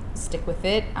stick with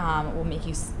it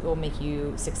will make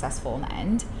you successful in the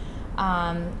end.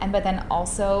 But then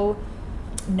also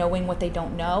knowing what they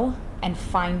don't know and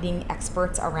finding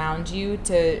experts around you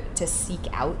to seek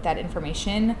out that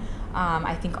information.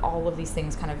 I think all of these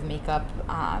things kind of make up,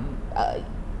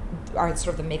 are sort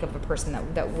of the makeup of a person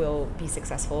that will be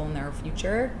successful in their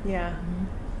future. Yeah,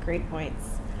 great points.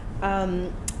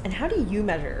 And how do you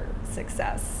measure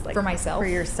success? Like for myself? For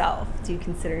yourself. Do you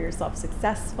consider yourself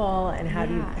successful, and how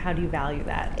do you value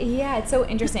that? Yeah, it's so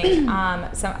interesting.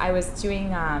 So I was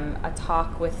doing a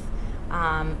talk with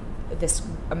this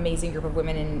amazing group of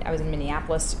women, and I was in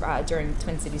Minneapolis during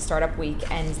Twin Cities Startup Week,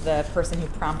 and the person who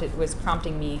was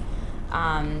prompting me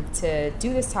to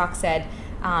do this talk said,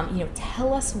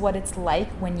 tell us what it's like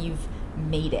when you've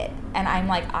made it. And I'm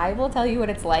like, I will tell you what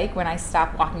it's like when I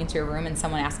stop walking into a room and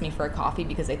someone asks me for a coffee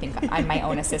because they think I'm my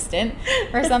own assistant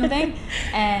or something.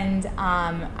 And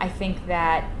I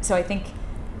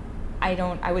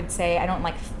would say I don't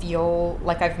like feel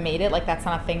like I've made it. Like that's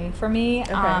not a thing for me.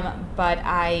 Okay. But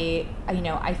I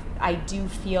do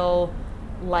feel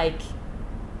like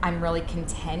I'm really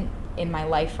content in my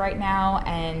life right now,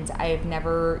 and I've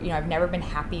never been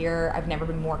happier. I've never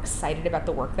been more excited about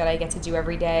the work that I get to do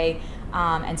every day.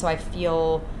 And so I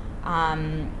feel,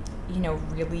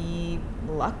 really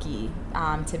lucky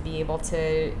to be able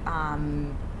to,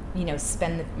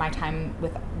 spend my time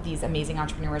with these amazing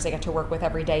entrepreneurs I get to work with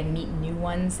every day, meet new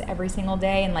ones every single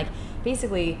day, and like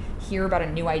basically hear about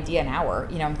a new idea an hour.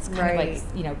 It's kind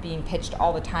of like, being pitched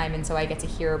all the time. And so I get to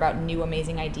hear about new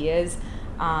amazing ideas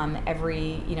all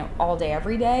day,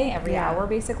 every day, every hour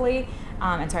basically.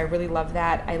 And so I really love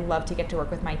that. I love to get to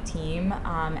work with my team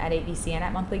at ABC and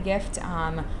at Monthly Gift.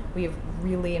 We have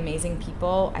really amazing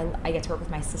people. I get to work with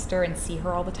my sister and see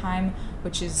her all the time,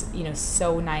 which is,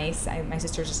 so nice. My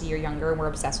sister's just a year younger, and we're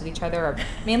obsessed with each other.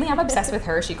 Mainly I'm obsessed with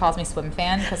her. She calls me Swim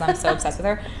Fan because I'm so obsessed with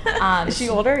her. Is she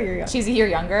older or a year younger? She's a year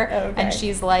younger. Oh, okay. And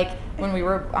she's like, when we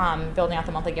were building out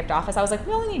the Monthly Gift office, I was like,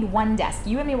 we only need one desk.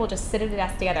 You and me will just sit at a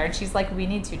desk together. And she's like, we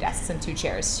need 2 desks and 2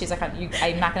 chairs. She's like,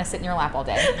 I'm not going to sit in your lap all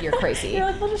day. You're crazy. You're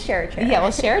like, we'll just share a chair. Yeah,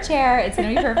 we'll share a chair. It's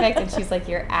going to be perfect. And she's like,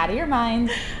 you're out of your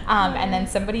mind. And then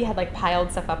somebody had like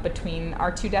piled stuff up between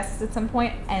our 2 desks at some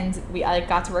point, and I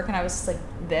got to work, and I was just like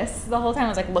this the whole time. I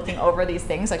was like looking over these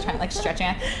things, like trying like stretching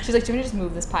it. She's like, do you want to just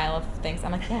move this pile of things?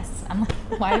 I'm like, yes. I'm like,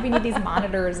 why do we need these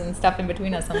monitors and stuff in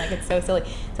between us? I'm like, it's so silly.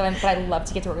 But I love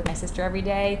to get to work with my sister every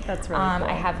day. That's really cool.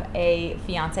 I have a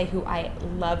fiance who I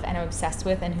love and I'm obsessed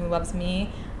with, and who loves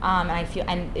me, and I feel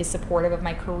and is supportive of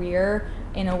my career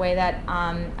in a way that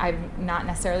I've not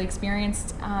necessarily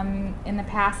experienced in the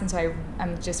past. And so I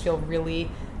just feel really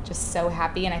just so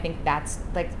happy. And I think that's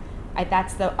like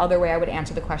that's the other way I would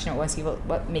answer the question of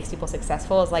what makes people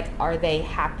successful, is like, are they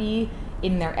happy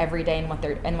in their everyday and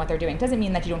what they're doing? It doesn't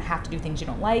mean that you don't have to do things you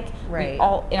don't like. Right. We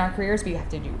all in our careers, we have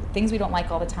to do things we don't like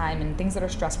all the time, and things that are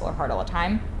stressful or hard all the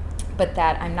time. But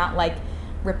that I'm not like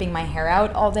ripping my hair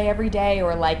out all day every day,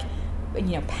 or like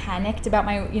panicked about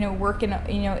my work in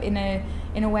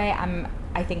a way.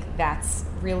 I think that's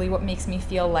really what makes me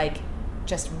feel like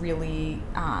just really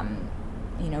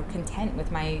content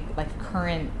with my like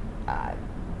current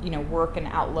work and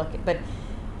outlook, but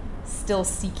still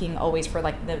seeking always for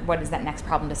like what is that next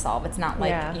problem to solve. It's not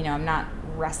like I'm not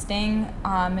resting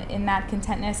in that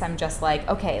contentness. I'm just like,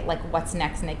 okay, like what's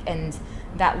next? And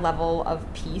that level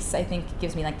of peace, I think,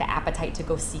 gives me like the appetite to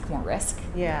go seek more risk.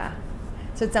 Yeah.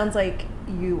 So it sounds like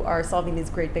you are solving these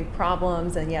great big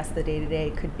problems, and yes, the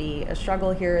day-to-day could be a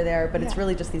struggle here or there, but it's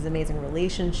really just these amazing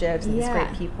relationships and these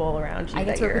great people around you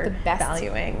that you're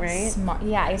valuing, right?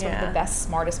 I get to work with the best,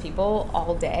 smartest people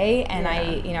all day, and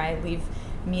I leave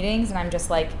meetings and I'm just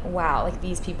like, wow, like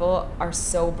these people are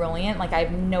so brilliant. Like I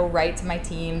have no right to my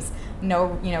teams,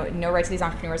 no right to these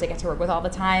entrepreneurs I get to work with all the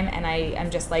time, and I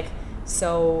am just like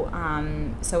so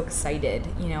excited,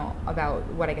 about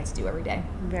what I get to do every day.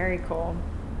 Very cool.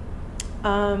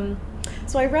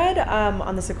 So I read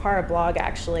on the Sakara blog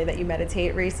actually that you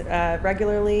meditate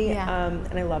regularly,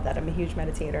 and I love that. I'm a huge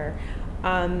meditator.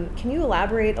 Can you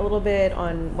elaborate a little bit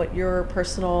on what your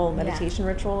personal meditation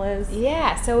ritual is?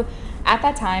 Yeah. So at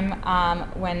that time,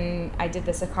 when I did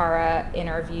the Sakara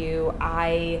interview,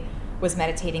 I was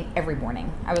meditating every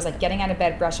morning. I was like getting out of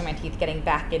bed, brushing my teeth, getting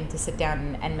back in to sit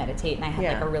down and meditate, and I had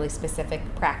like a really specific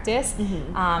practice.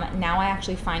 Now I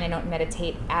actually find I don't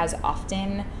meditate as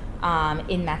often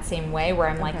in that same way, where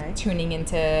I'm like tuning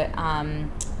into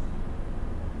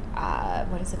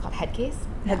what is it called? Headspace.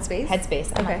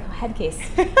 I'm like, Headspace.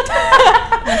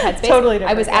 Headspace. Totally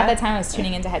different. I was at that time I was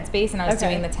tuning into Headspace, and I was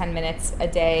doing the 10 minutes a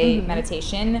day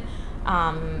meditation.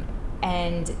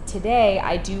 And today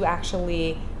I do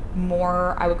actually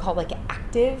more, I would call like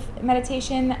active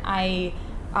meditation. I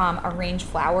arrange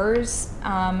flowers,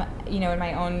 in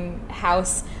my own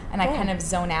house, and I kind of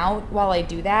zone out while I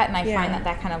do that, and I find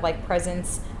that kind of like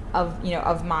presence of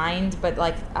mind, but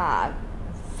like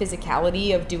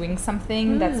physicality of doing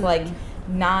something that's like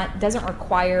doesn't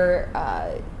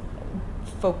require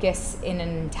focus on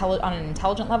an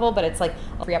intelligent level, but it's like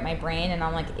I'll free up my brain, and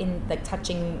I'm like in like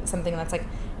touching something that's like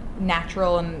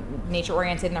natural and nature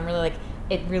oriented, and I'm really like,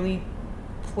 it really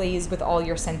plays with all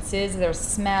your senses. There's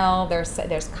smell,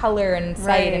 there's color and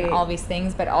sight and all these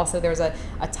things, but also there's a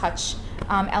touch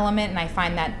element, and I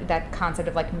find that concept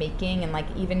of like making and like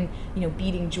even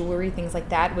beading jewelry, things like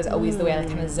that, was always the way I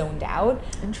kind of zoned out.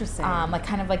 Interesting. Like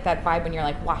kind of like that vibe when you're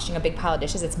like washing a big pile of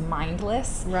dishes. It's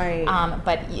mindless, right?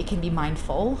 But it can be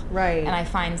mindful, right? And I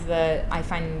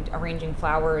find arranging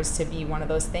flowers to be one of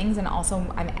those things, and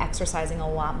also I'm exercising a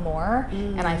lot more,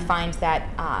 and I find that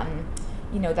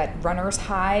that runner's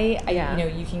high,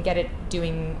 you can get it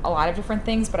doing a lot of different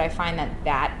things, but I find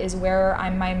that is where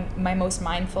I'm my most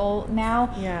mindful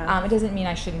now. It doesn't mean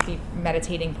I shouldn't be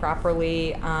meditating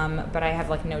properly, but I have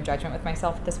like no judgment with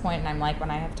myself at this point, and I'm like,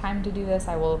 when I have time to do this,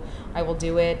 I will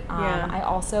do it.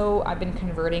 I've been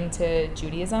converting to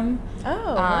Judaism.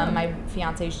 My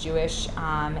fiance's Jewish.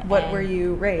 What were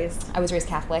you raised? I was raised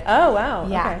Catholic. Oh wow.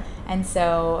 Yeah. Okay. And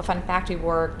so, a fun fact, we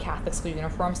wore Catholic school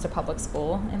uniforms to public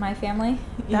school in my family.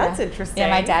 That's interesting. Yeah,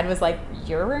 my dad was like,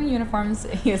 you're wearing uniforms.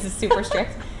 He was super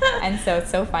strict. And so it's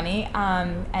so funny.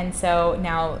 And so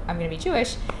now I'm going to be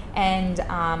Jewish. And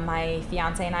my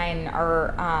fiance and I and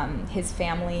our his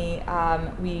family,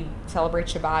 we celebrate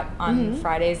Shabbat on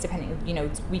Fridays, depending,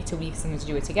 it's week to week. Sometimes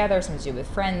we do it together, sometimes we do it with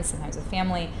friends, sometimes with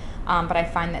family. But I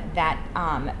find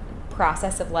that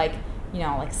process of like,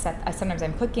 sometimes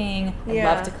I'm cooking. I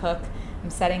love to cook. I'm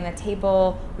setting the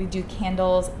table. We do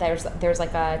candles. There's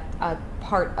like a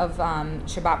part of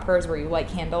Shabbat prayers where you light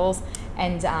candles,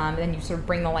 and then you sort of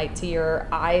bring the light to your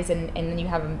eyes, and then you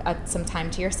have some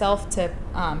time to yourself to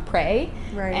pray.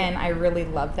 Right. And I really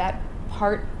love that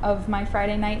part of my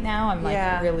Friday night now. I'm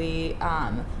like really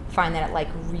find that it like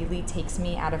really takes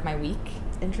me out of my week.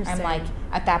 Interesting. I'm like,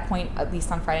 at that point, at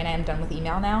least on Friday night, I'm done with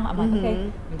email now. I'm like,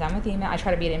 okay, I'm done with email. I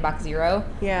try to be at inbox 0.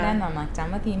 Yeah. And then I'm like,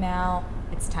 done with email.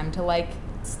 It's time to like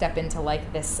step into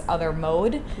like this other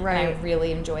mode. Right. And I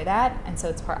really enjoy that. And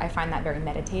so I find that very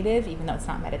meditative, even though it's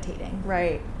not meditating.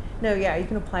 Right. No, yeah, you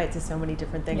can apply it to so many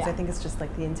different things. I think it's just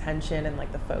like the intention and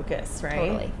like the focus, right?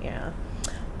 Totally. Yeah.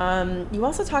 You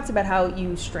also talked about how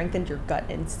you strengthened your gut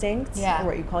instinct, or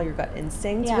what you call your gut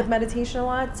instinct, with meditation a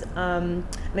lot. And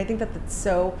I think that that's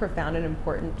so profound and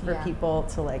important for people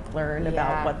to like learn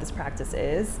about what this practice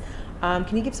is.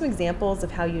 Can you give some examples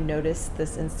of how you noticed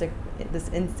this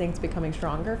instinct becoming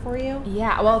stronger for you?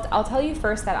 Yeah, well, I'll tell you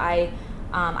first that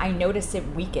I noticed it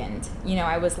weakened.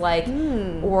 I was like,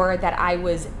 or that I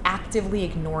was actively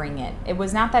ignoring it. It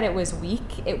was not that it was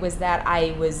weak. It was that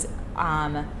I was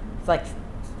like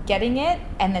getting it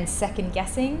and then second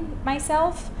guessing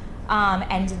myself,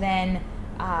 and then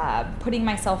putting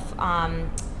myself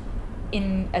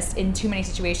in too many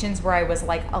situations where I was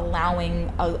like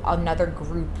allowing another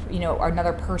group, or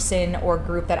another person or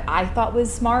group that I thought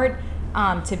was smart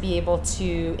to be able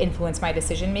to influence my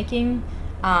decision making,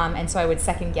 and so I would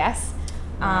second guess.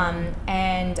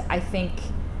 And I think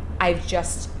I've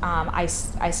just, I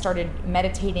started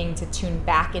meditating to tune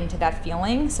back into that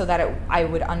feeling so that I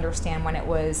would understand when it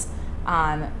was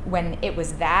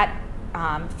that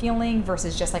feeling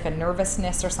versus just like a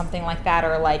nervousness or something like that,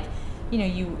 or like,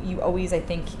 you always, I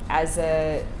think,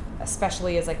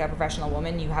 especially as like a professional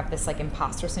woman, you have this like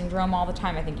imposter syndrome all the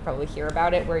time. I think you probably hear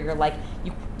about it, where you're like,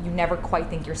 you never quite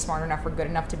think you're smart enough or good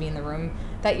enough to be in the room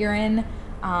that you're in.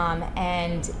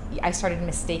 And I started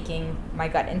mistaking my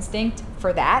gut instinct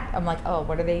for that. I'm like, oh,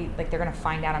 what are they, like, they're going to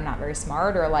find out I'm not very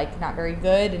smart or like not very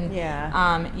good. And,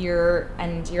 you're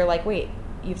like, wait,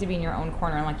 you have to be in your own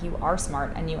corner. And like, you are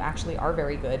smart and you actually are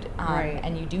very good.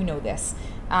 And you do know this.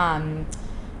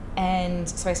 And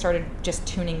so I started just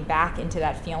tuning back into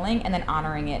that feeling and then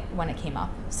honoring it when it came up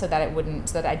so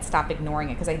that I'd stop ignoring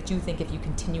it. Because I do think if you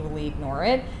continually ignore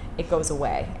it, it goes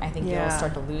away. I think you'll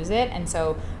start to lose it. And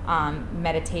so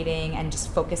meditating and just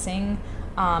focusing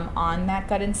on that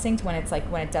gut instinct when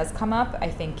it does come up, I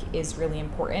think is really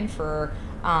important for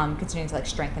continuing to like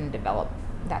strengthen and develop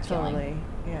that feeling. Totally.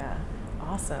 Yeah.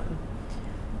 Awesome.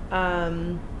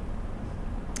 I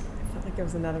felt like there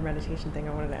was another meditation thing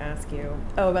I wanted to ask you.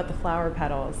 Oh, about the flower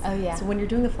petals. Oh, yeah. So when you're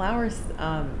doing the flowers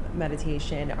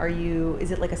meditation,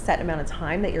 is it like a set amount of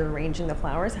time that you're arranging the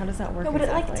flowers? How does that work? No, but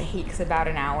exactly? it like takes about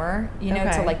an hour,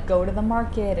 to like go to the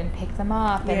market and pick them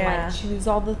up and like choose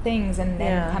all the things and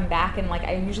then come back and like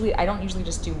I don't usually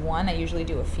just do one. I usually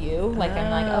do a few. Like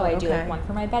I'm like, I do like one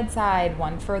for my bedside,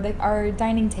 one for our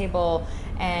dining table,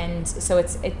 and so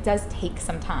it does take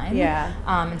some time. Yeah.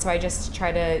 And so I just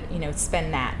try to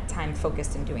spend that time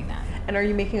focused in doing that. And are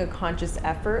you making a conscious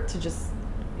effort to just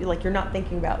like you're not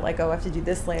thinking about like, oh, I have to do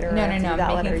this later? No, I'm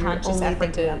making a conscious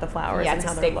effort to about the flowers. Yeah, and to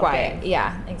how stay they're quiet. looking.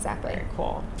 Yeah, exactly. Very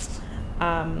cool.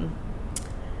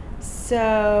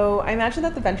 So I imagine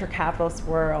that the venture capitalist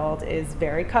world is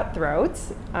very cutthroat.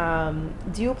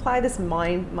 Do you apply this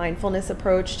mindfulness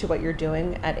approach to what you're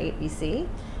doing at 8VC?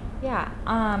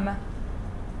 Yeah.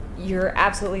 You're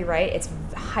absolutely right. It's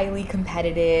highly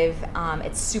competitive.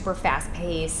 It's super fast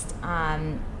paced.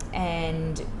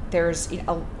 And there's,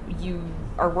 you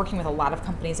are working with a lot of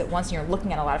companies at once and you're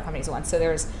looking at a lot of companies at once. So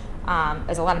there's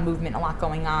a lot of movement, a lot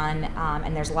going on.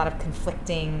 And there's a lot of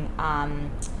conflicting,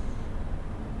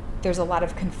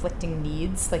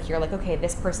 needs. Like you're like, okay,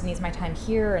 this person needs my time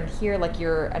here and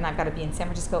here, and I've got to be in San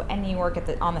Francisco and New York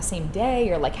on the same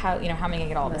day, or like how am I going to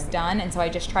get all this done? And so I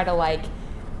just try to like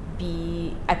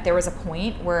there was a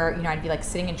point where, I'd be like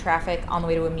sitting in traffic on the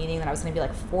way to a meeting that I was going to be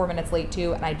like 4 minutes late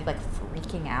to, and I'd be like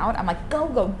freaking out. I'm like,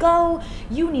 go,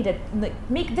 you need to like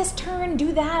make this turn,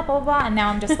 do that, blah, blah, blah. And now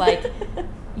I'm just like,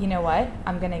 you know what?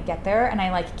 I'm going to get there. And I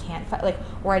like can't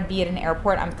or I'd be at an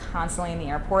airport. I'm constantly in the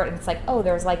airport and it's like, oh,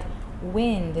 there's like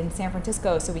wind in San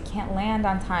Francisco, so we can't land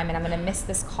on time and I'm going to miss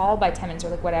this call by 10 minutes or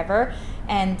like whatever.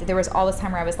 And there was all this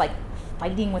time where I was like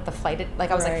fighting with the flight,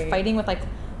 like I was like fighting with like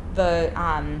the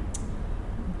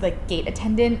like gate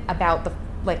attendant about the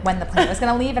like when the plane was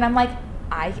gonna leave, and I'm like,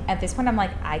 at this point I'm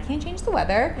like, I can't change the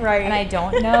weather, and I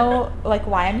don't know like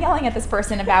why I'm yelling at this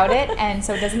person about it, and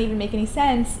so it doesn't even make any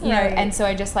sense, you know. And so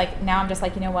I just like now I'm just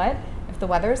like, you know what? If the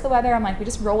weather is the weather, I'm like, we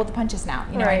just roll with the punches now,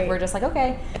 you know. And we're just like,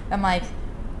 okay. I'm like,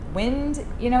 wind,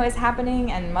 is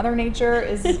happening and Mother Nature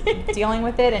is dealing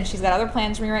with it and she's got other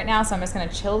plans for me right now, so I'm just going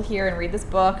to chill here and read this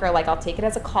book, or like I'll take it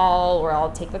as a call, or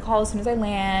I'll take the call as soon as I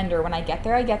land, or when I get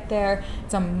there, I get there.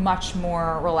 So I'm much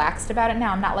more relaxed about it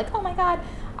now. I'm not like, oh my God,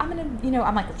 I'm going to,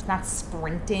 I'm like not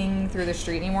sprinting through the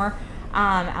street anymore.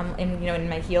 I'm in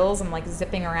my heels, I'm like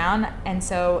zipping around. And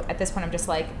so at this point I'm just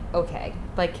like, okay,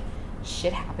 like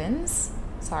shit happens.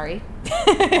 Sorry.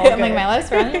 I'm like, my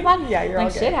life's running your block. Yeah, you're like,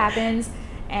 all good. Shit happens.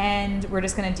 And we're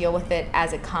just going to deal with it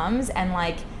as it comes. And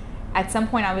like at some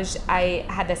point I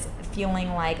had this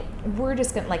feeling like we're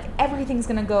just going to like everything's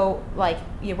going to go like,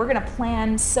 we're going to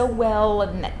plan so well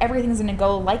and everything's going to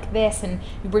go like this, and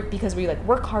because we like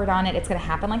work hard on it, it's going to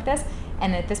happen like this.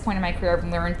 And at this point in my career I've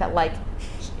learned that like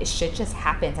shit just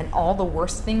happens, and all the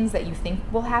worst things that you think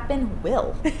will happen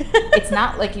will. It's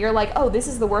not like you're like, oh, this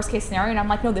is the worst case scenario, and I'm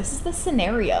like, no, this is the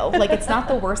scenario. Like it's not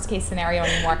the worst case scenario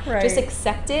anymore. Just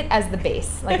accept it as the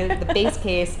base, like the base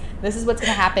case. This is what's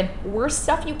going to happen. Worst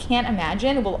stuff you can't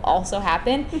imagine will also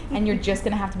happen, and you're just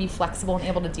going to have to be flexible and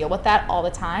able to deal with that all the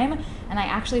time. And I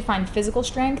actually find physical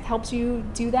strength helps you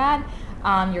do that.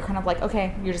 You're kind of like,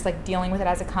 okay, you're just like dealing with it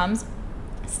as it comes.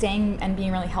 Staying and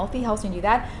being really healthy helps me do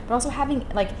that, but also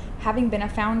having been a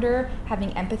founder,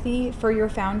 having empathy for your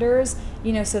founders,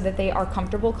 so that they are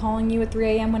comfortable calling you at 3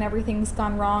 a.m. when everything's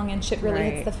gone wrong and shit really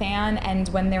hits the fan, and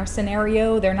when their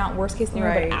not worst case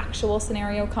scenario, but actual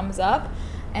scenario comes up.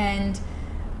 And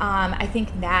I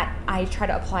think that I try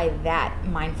to apply that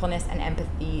mindfulness and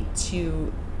empathy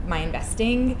to my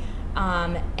investing.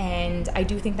 And I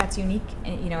do think that's unique,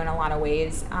 in a lot of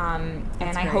ways. And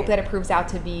I hope that it proves out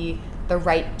to be the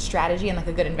right strategy and like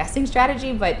a good investing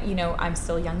strategy. But, I'm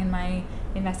still young in my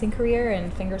investing career,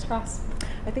 and fingers crossed.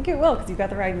 I think it will, because you've got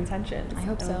the right intentions. I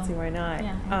hope so. I don't see why not.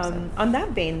 Yeah, I hope so. On that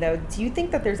vein, though, do you think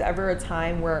that there's ever a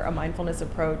time where a mindfulness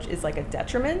approach is like a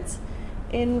detriment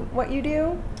in what you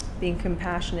do? Being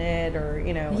compassionate or,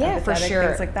 yeah, empathetic, for sure.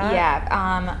 things like that?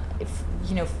 Yeah.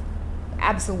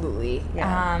 Absolutely.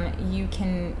 Yeah. You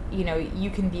can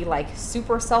be like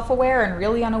super self-aware and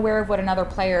really unaware of what another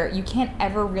player, you can't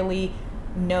ever really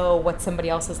know what somebody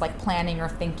else is like planning or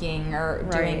thinking or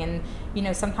doing. And,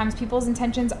 sometimes people's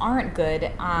intentions aren't good.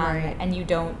 And you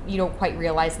don't quite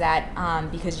realize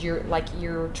that, because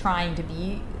you're trying to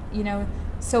be,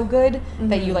 so good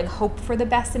that you like hope for the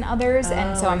best in others.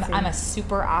 And so I'm a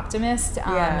super optimist.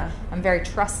 I'm very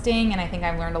trusting, and I think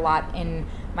I've learned a lot in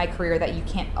my career that you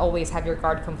can't always have your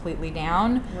guard completely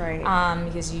down,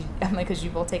 because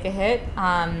you will take a hit.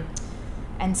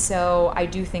 And so I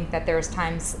do think that there's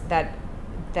times that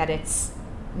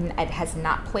it has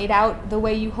not played out the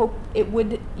way you hope it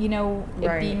would, it being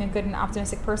a good and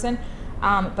optimistic person.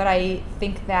 But I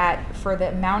think that for the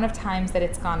amount of times that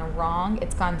it's gone wrong,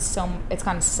 it's gone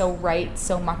so right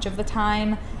so much of the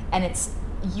time, and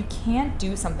you can't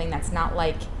do something that's not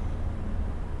like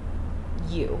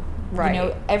you.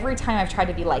 Right. Every time I've tried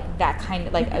to be like that kind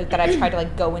of that I've tried to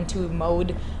like go into a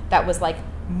mode that was like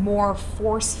more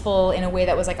forceful in a way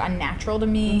that was like unnatural to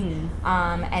me,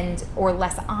 or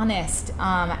less honest,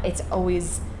 it's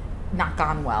always not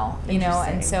gone well,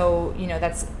 and so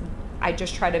that's, I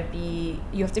just try to be,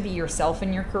 you have to be yourself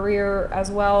in your career as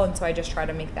well, and so I just try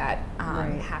to make that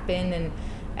happen. And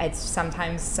it's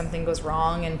sometimes something goes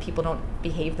wrong and people don't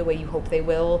behave the way you hope they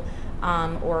will,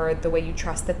 or the way you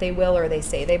trust that they will, or they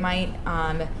say they might,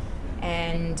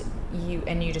 and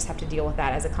you just have to deal with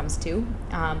that as it comes to.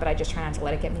 But I just try not to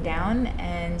let it get me down,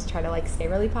 and try to like stay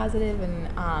really positive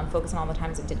and focus on all the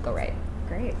times it did go right.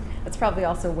 Great. That's probably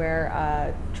also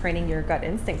where training your gut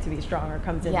instinct to be stronger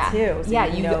comes in too. So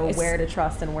you know where to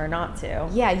trust and where not to.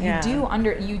 Yeah,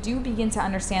 you do begin to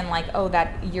understand like,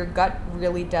 that your gut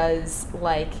really does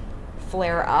like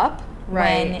flare up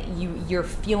when you're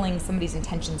feeling somebody's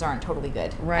intentions aren't totally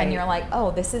good. Right. And you're like,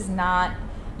 this is not,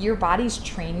 your body's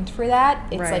trained for that.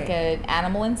 It's like an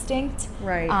animal instinct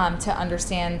to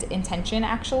understand intention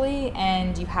actually,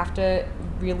 and you have to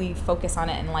really focus on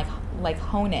it and like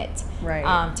hone it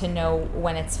to know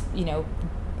when it's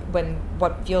when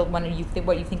what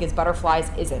you think is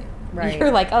butterflies isn't.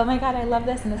 You're like, oh my god, I love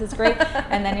this and this is great,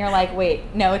 and then you're like,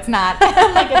 wait, no, it's not.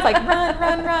 Like it's like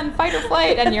run, fight or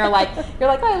flight, and you're like,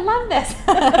 oh, I love this.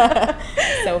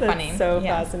 So funny. So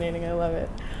fascinating. I love it.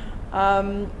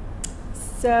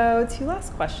 So 2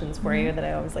 last questions for you that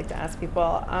I always like to ask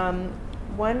people.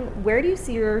 One, where do you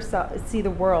see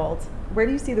the world? Where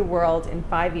do you see the world in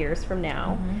 5 years from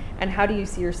now, and how do you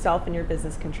see yourself and your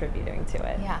business contributing to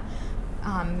it?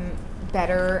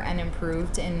 Better and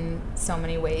improved in so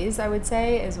many ways, I would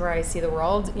say, is where I see the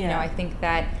world. I think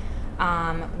that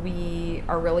we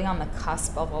are really on the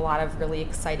cusp of a lot of really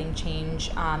exciting change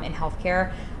in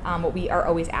healthcare. What we are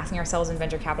always asking ourselves in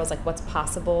venture capital is like, what's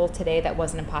possible today that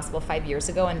wasn't impossible 5 years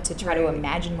ago, and to try to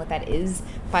imagine what that is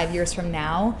 5 years from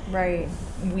now. We're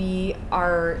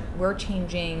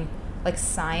changing. Like,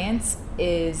 science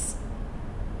is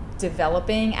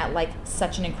developing at like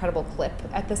such an incredible clip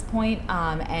at this point,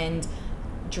 and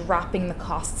dropping the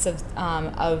costs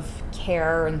of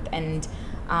care and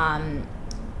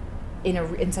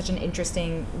in such an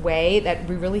interesting way that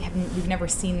we've never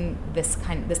seen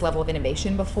this level of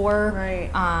innovation before.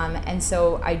 And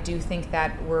so I do think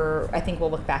that we'll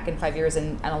look back in 5 years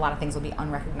and a lot of things will be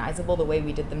unrecognizable. The way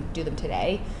we do them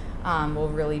today will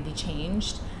really be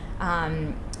changed.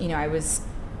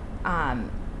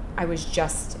 I was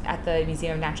just at the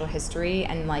Museum of Natural History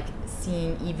and like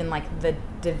seeing even like the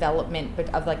development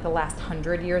of like the last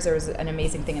 100 years. There was an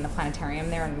amazing thing in the planetarium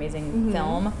there, an amazing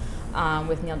film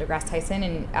with Neil deGrasse Tyson,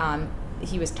 and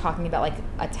he was talking about like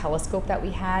a telescope that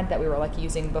we were like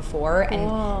using before,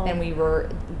 and then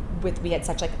we had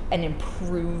such like an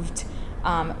improved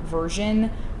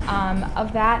version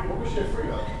of that. What was your free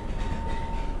up?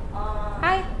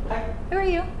 Hi. Who are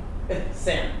you?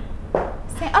 Sam.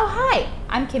 Oh, hi.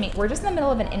 I'm Kimmy. We're just in the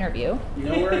middle of an interview.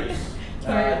 No worries.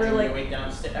 We're like, wait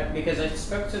downstairs because I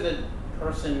spoke to the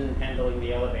person handling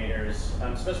the elevators.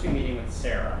 I'm supposed to be meeting with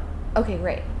Sarah. Okay,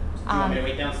 great. Do you want me to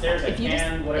wait downstairs? If you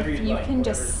can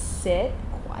just sit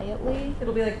quietly.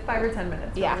 It'll be like 5 or 10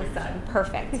 minutes. Yeah,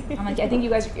 perfect. I'm like, I think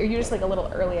you're just like a little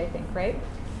early, I think, right?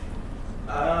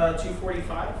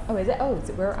 2:45. Oh, is it? Oh,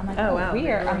 we're. I'm like, Oh, wow.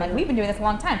 I'm like, we've been doing this a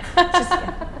long time.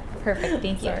 Perfect.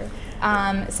 Thank you.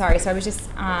 Sorry. So I was just.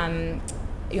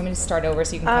 You want me to start over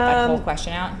so you can cut that whole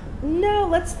question out? No,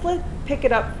 let's pick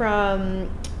it up from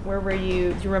where were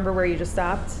you? Do you remember where you just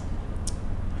stopped?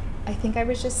 I think I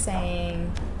was just saying.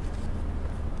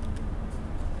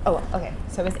 Oh, okay.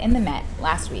 So I was in the Met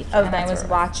last week, and I was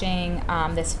watching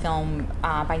this film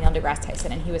by Neil deGrasse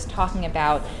Tyson, and he was talking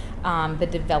about the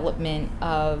development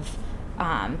of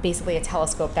basically a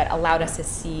telescope that allowed us to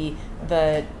see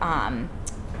the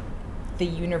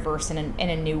universe in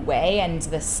a new way, and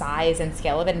the size and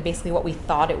scale of it, and basically what we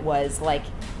thought it was like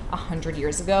 100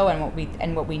 years ago,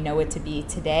 and what we know it to be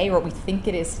today, or what we think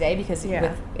it is today, because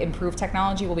with improved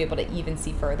technology, we'll be able to even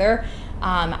see further.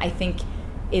 I think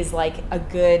is like a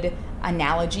good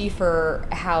analogy for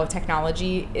how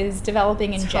technology is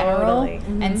developing in general.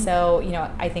 Mm-hmm. And so, you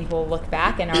know, I think we'll look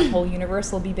back and our whole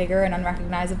universe will be bigger and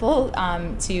unrecognizable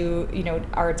to, you know,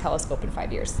 our telescope in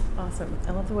 5 years. Awesome.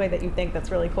 I love the way that you think.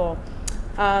 That's really cool.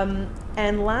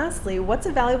 And lastly, what's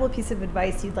a valuable piece of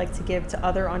advice you'd like to give to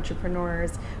other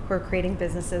entrepreneurs who are creating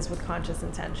businesses with conscious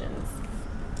intentions?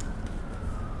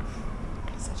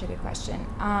 Such a good question.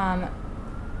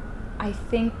 I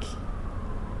think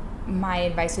my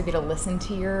advice would be to listen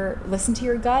to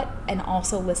your gut, and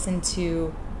also listen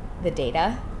to the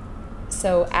data.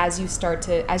 So as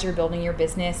you're building your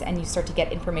business and you start to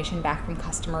get information back from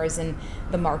customers and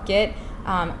the market,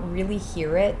 really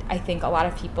hear it. I think a lot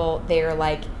of people, they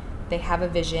have a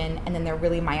vision and then they're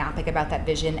really myopic about that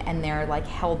vision, and they're like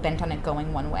hell bent on it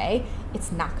going one way. It's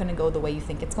not going to go the way you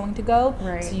think it's going to go.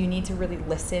 Right. So you need to really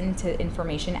listen to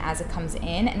information as it comes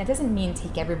in, and it doesn't mean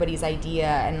take everybody's idea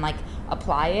and like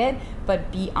apply it,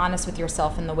 but be honest with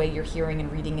yourself in the way you're hearing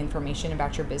and reading information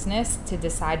about your business to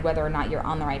decide whether or not you're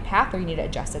on the right path or you need to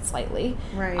adjust it slightly.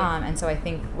 Right. And so I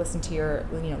think listen to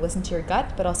your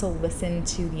gut, but also listen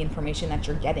to the information that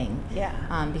you're getting.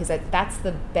 Yeah. Because that's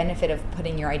the benefit of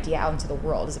putting your idea out into the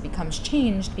world, is it becomes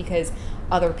changed because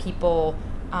other people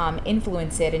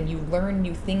influence it, and you learn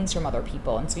new things from other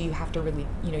people. And so you have to really,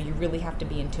 you really have to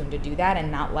be in tune to do that, and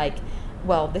not like,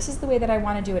 well, this is the way that I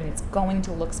want to do it, and it's going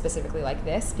to look specifically like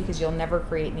this, because you'll never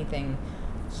create anything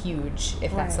huge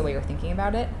if that's the way you're thinking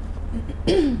about it.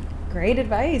 Great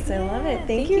advice. I love it.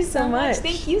 Thank you so much.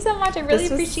 Thank you so much. I really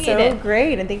appreciate it. This was so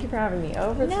great, and thank you for having me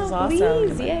over. This was awesome.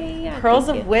 Please. Yeah. Pearls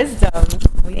of wisdom.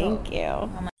 Thank you.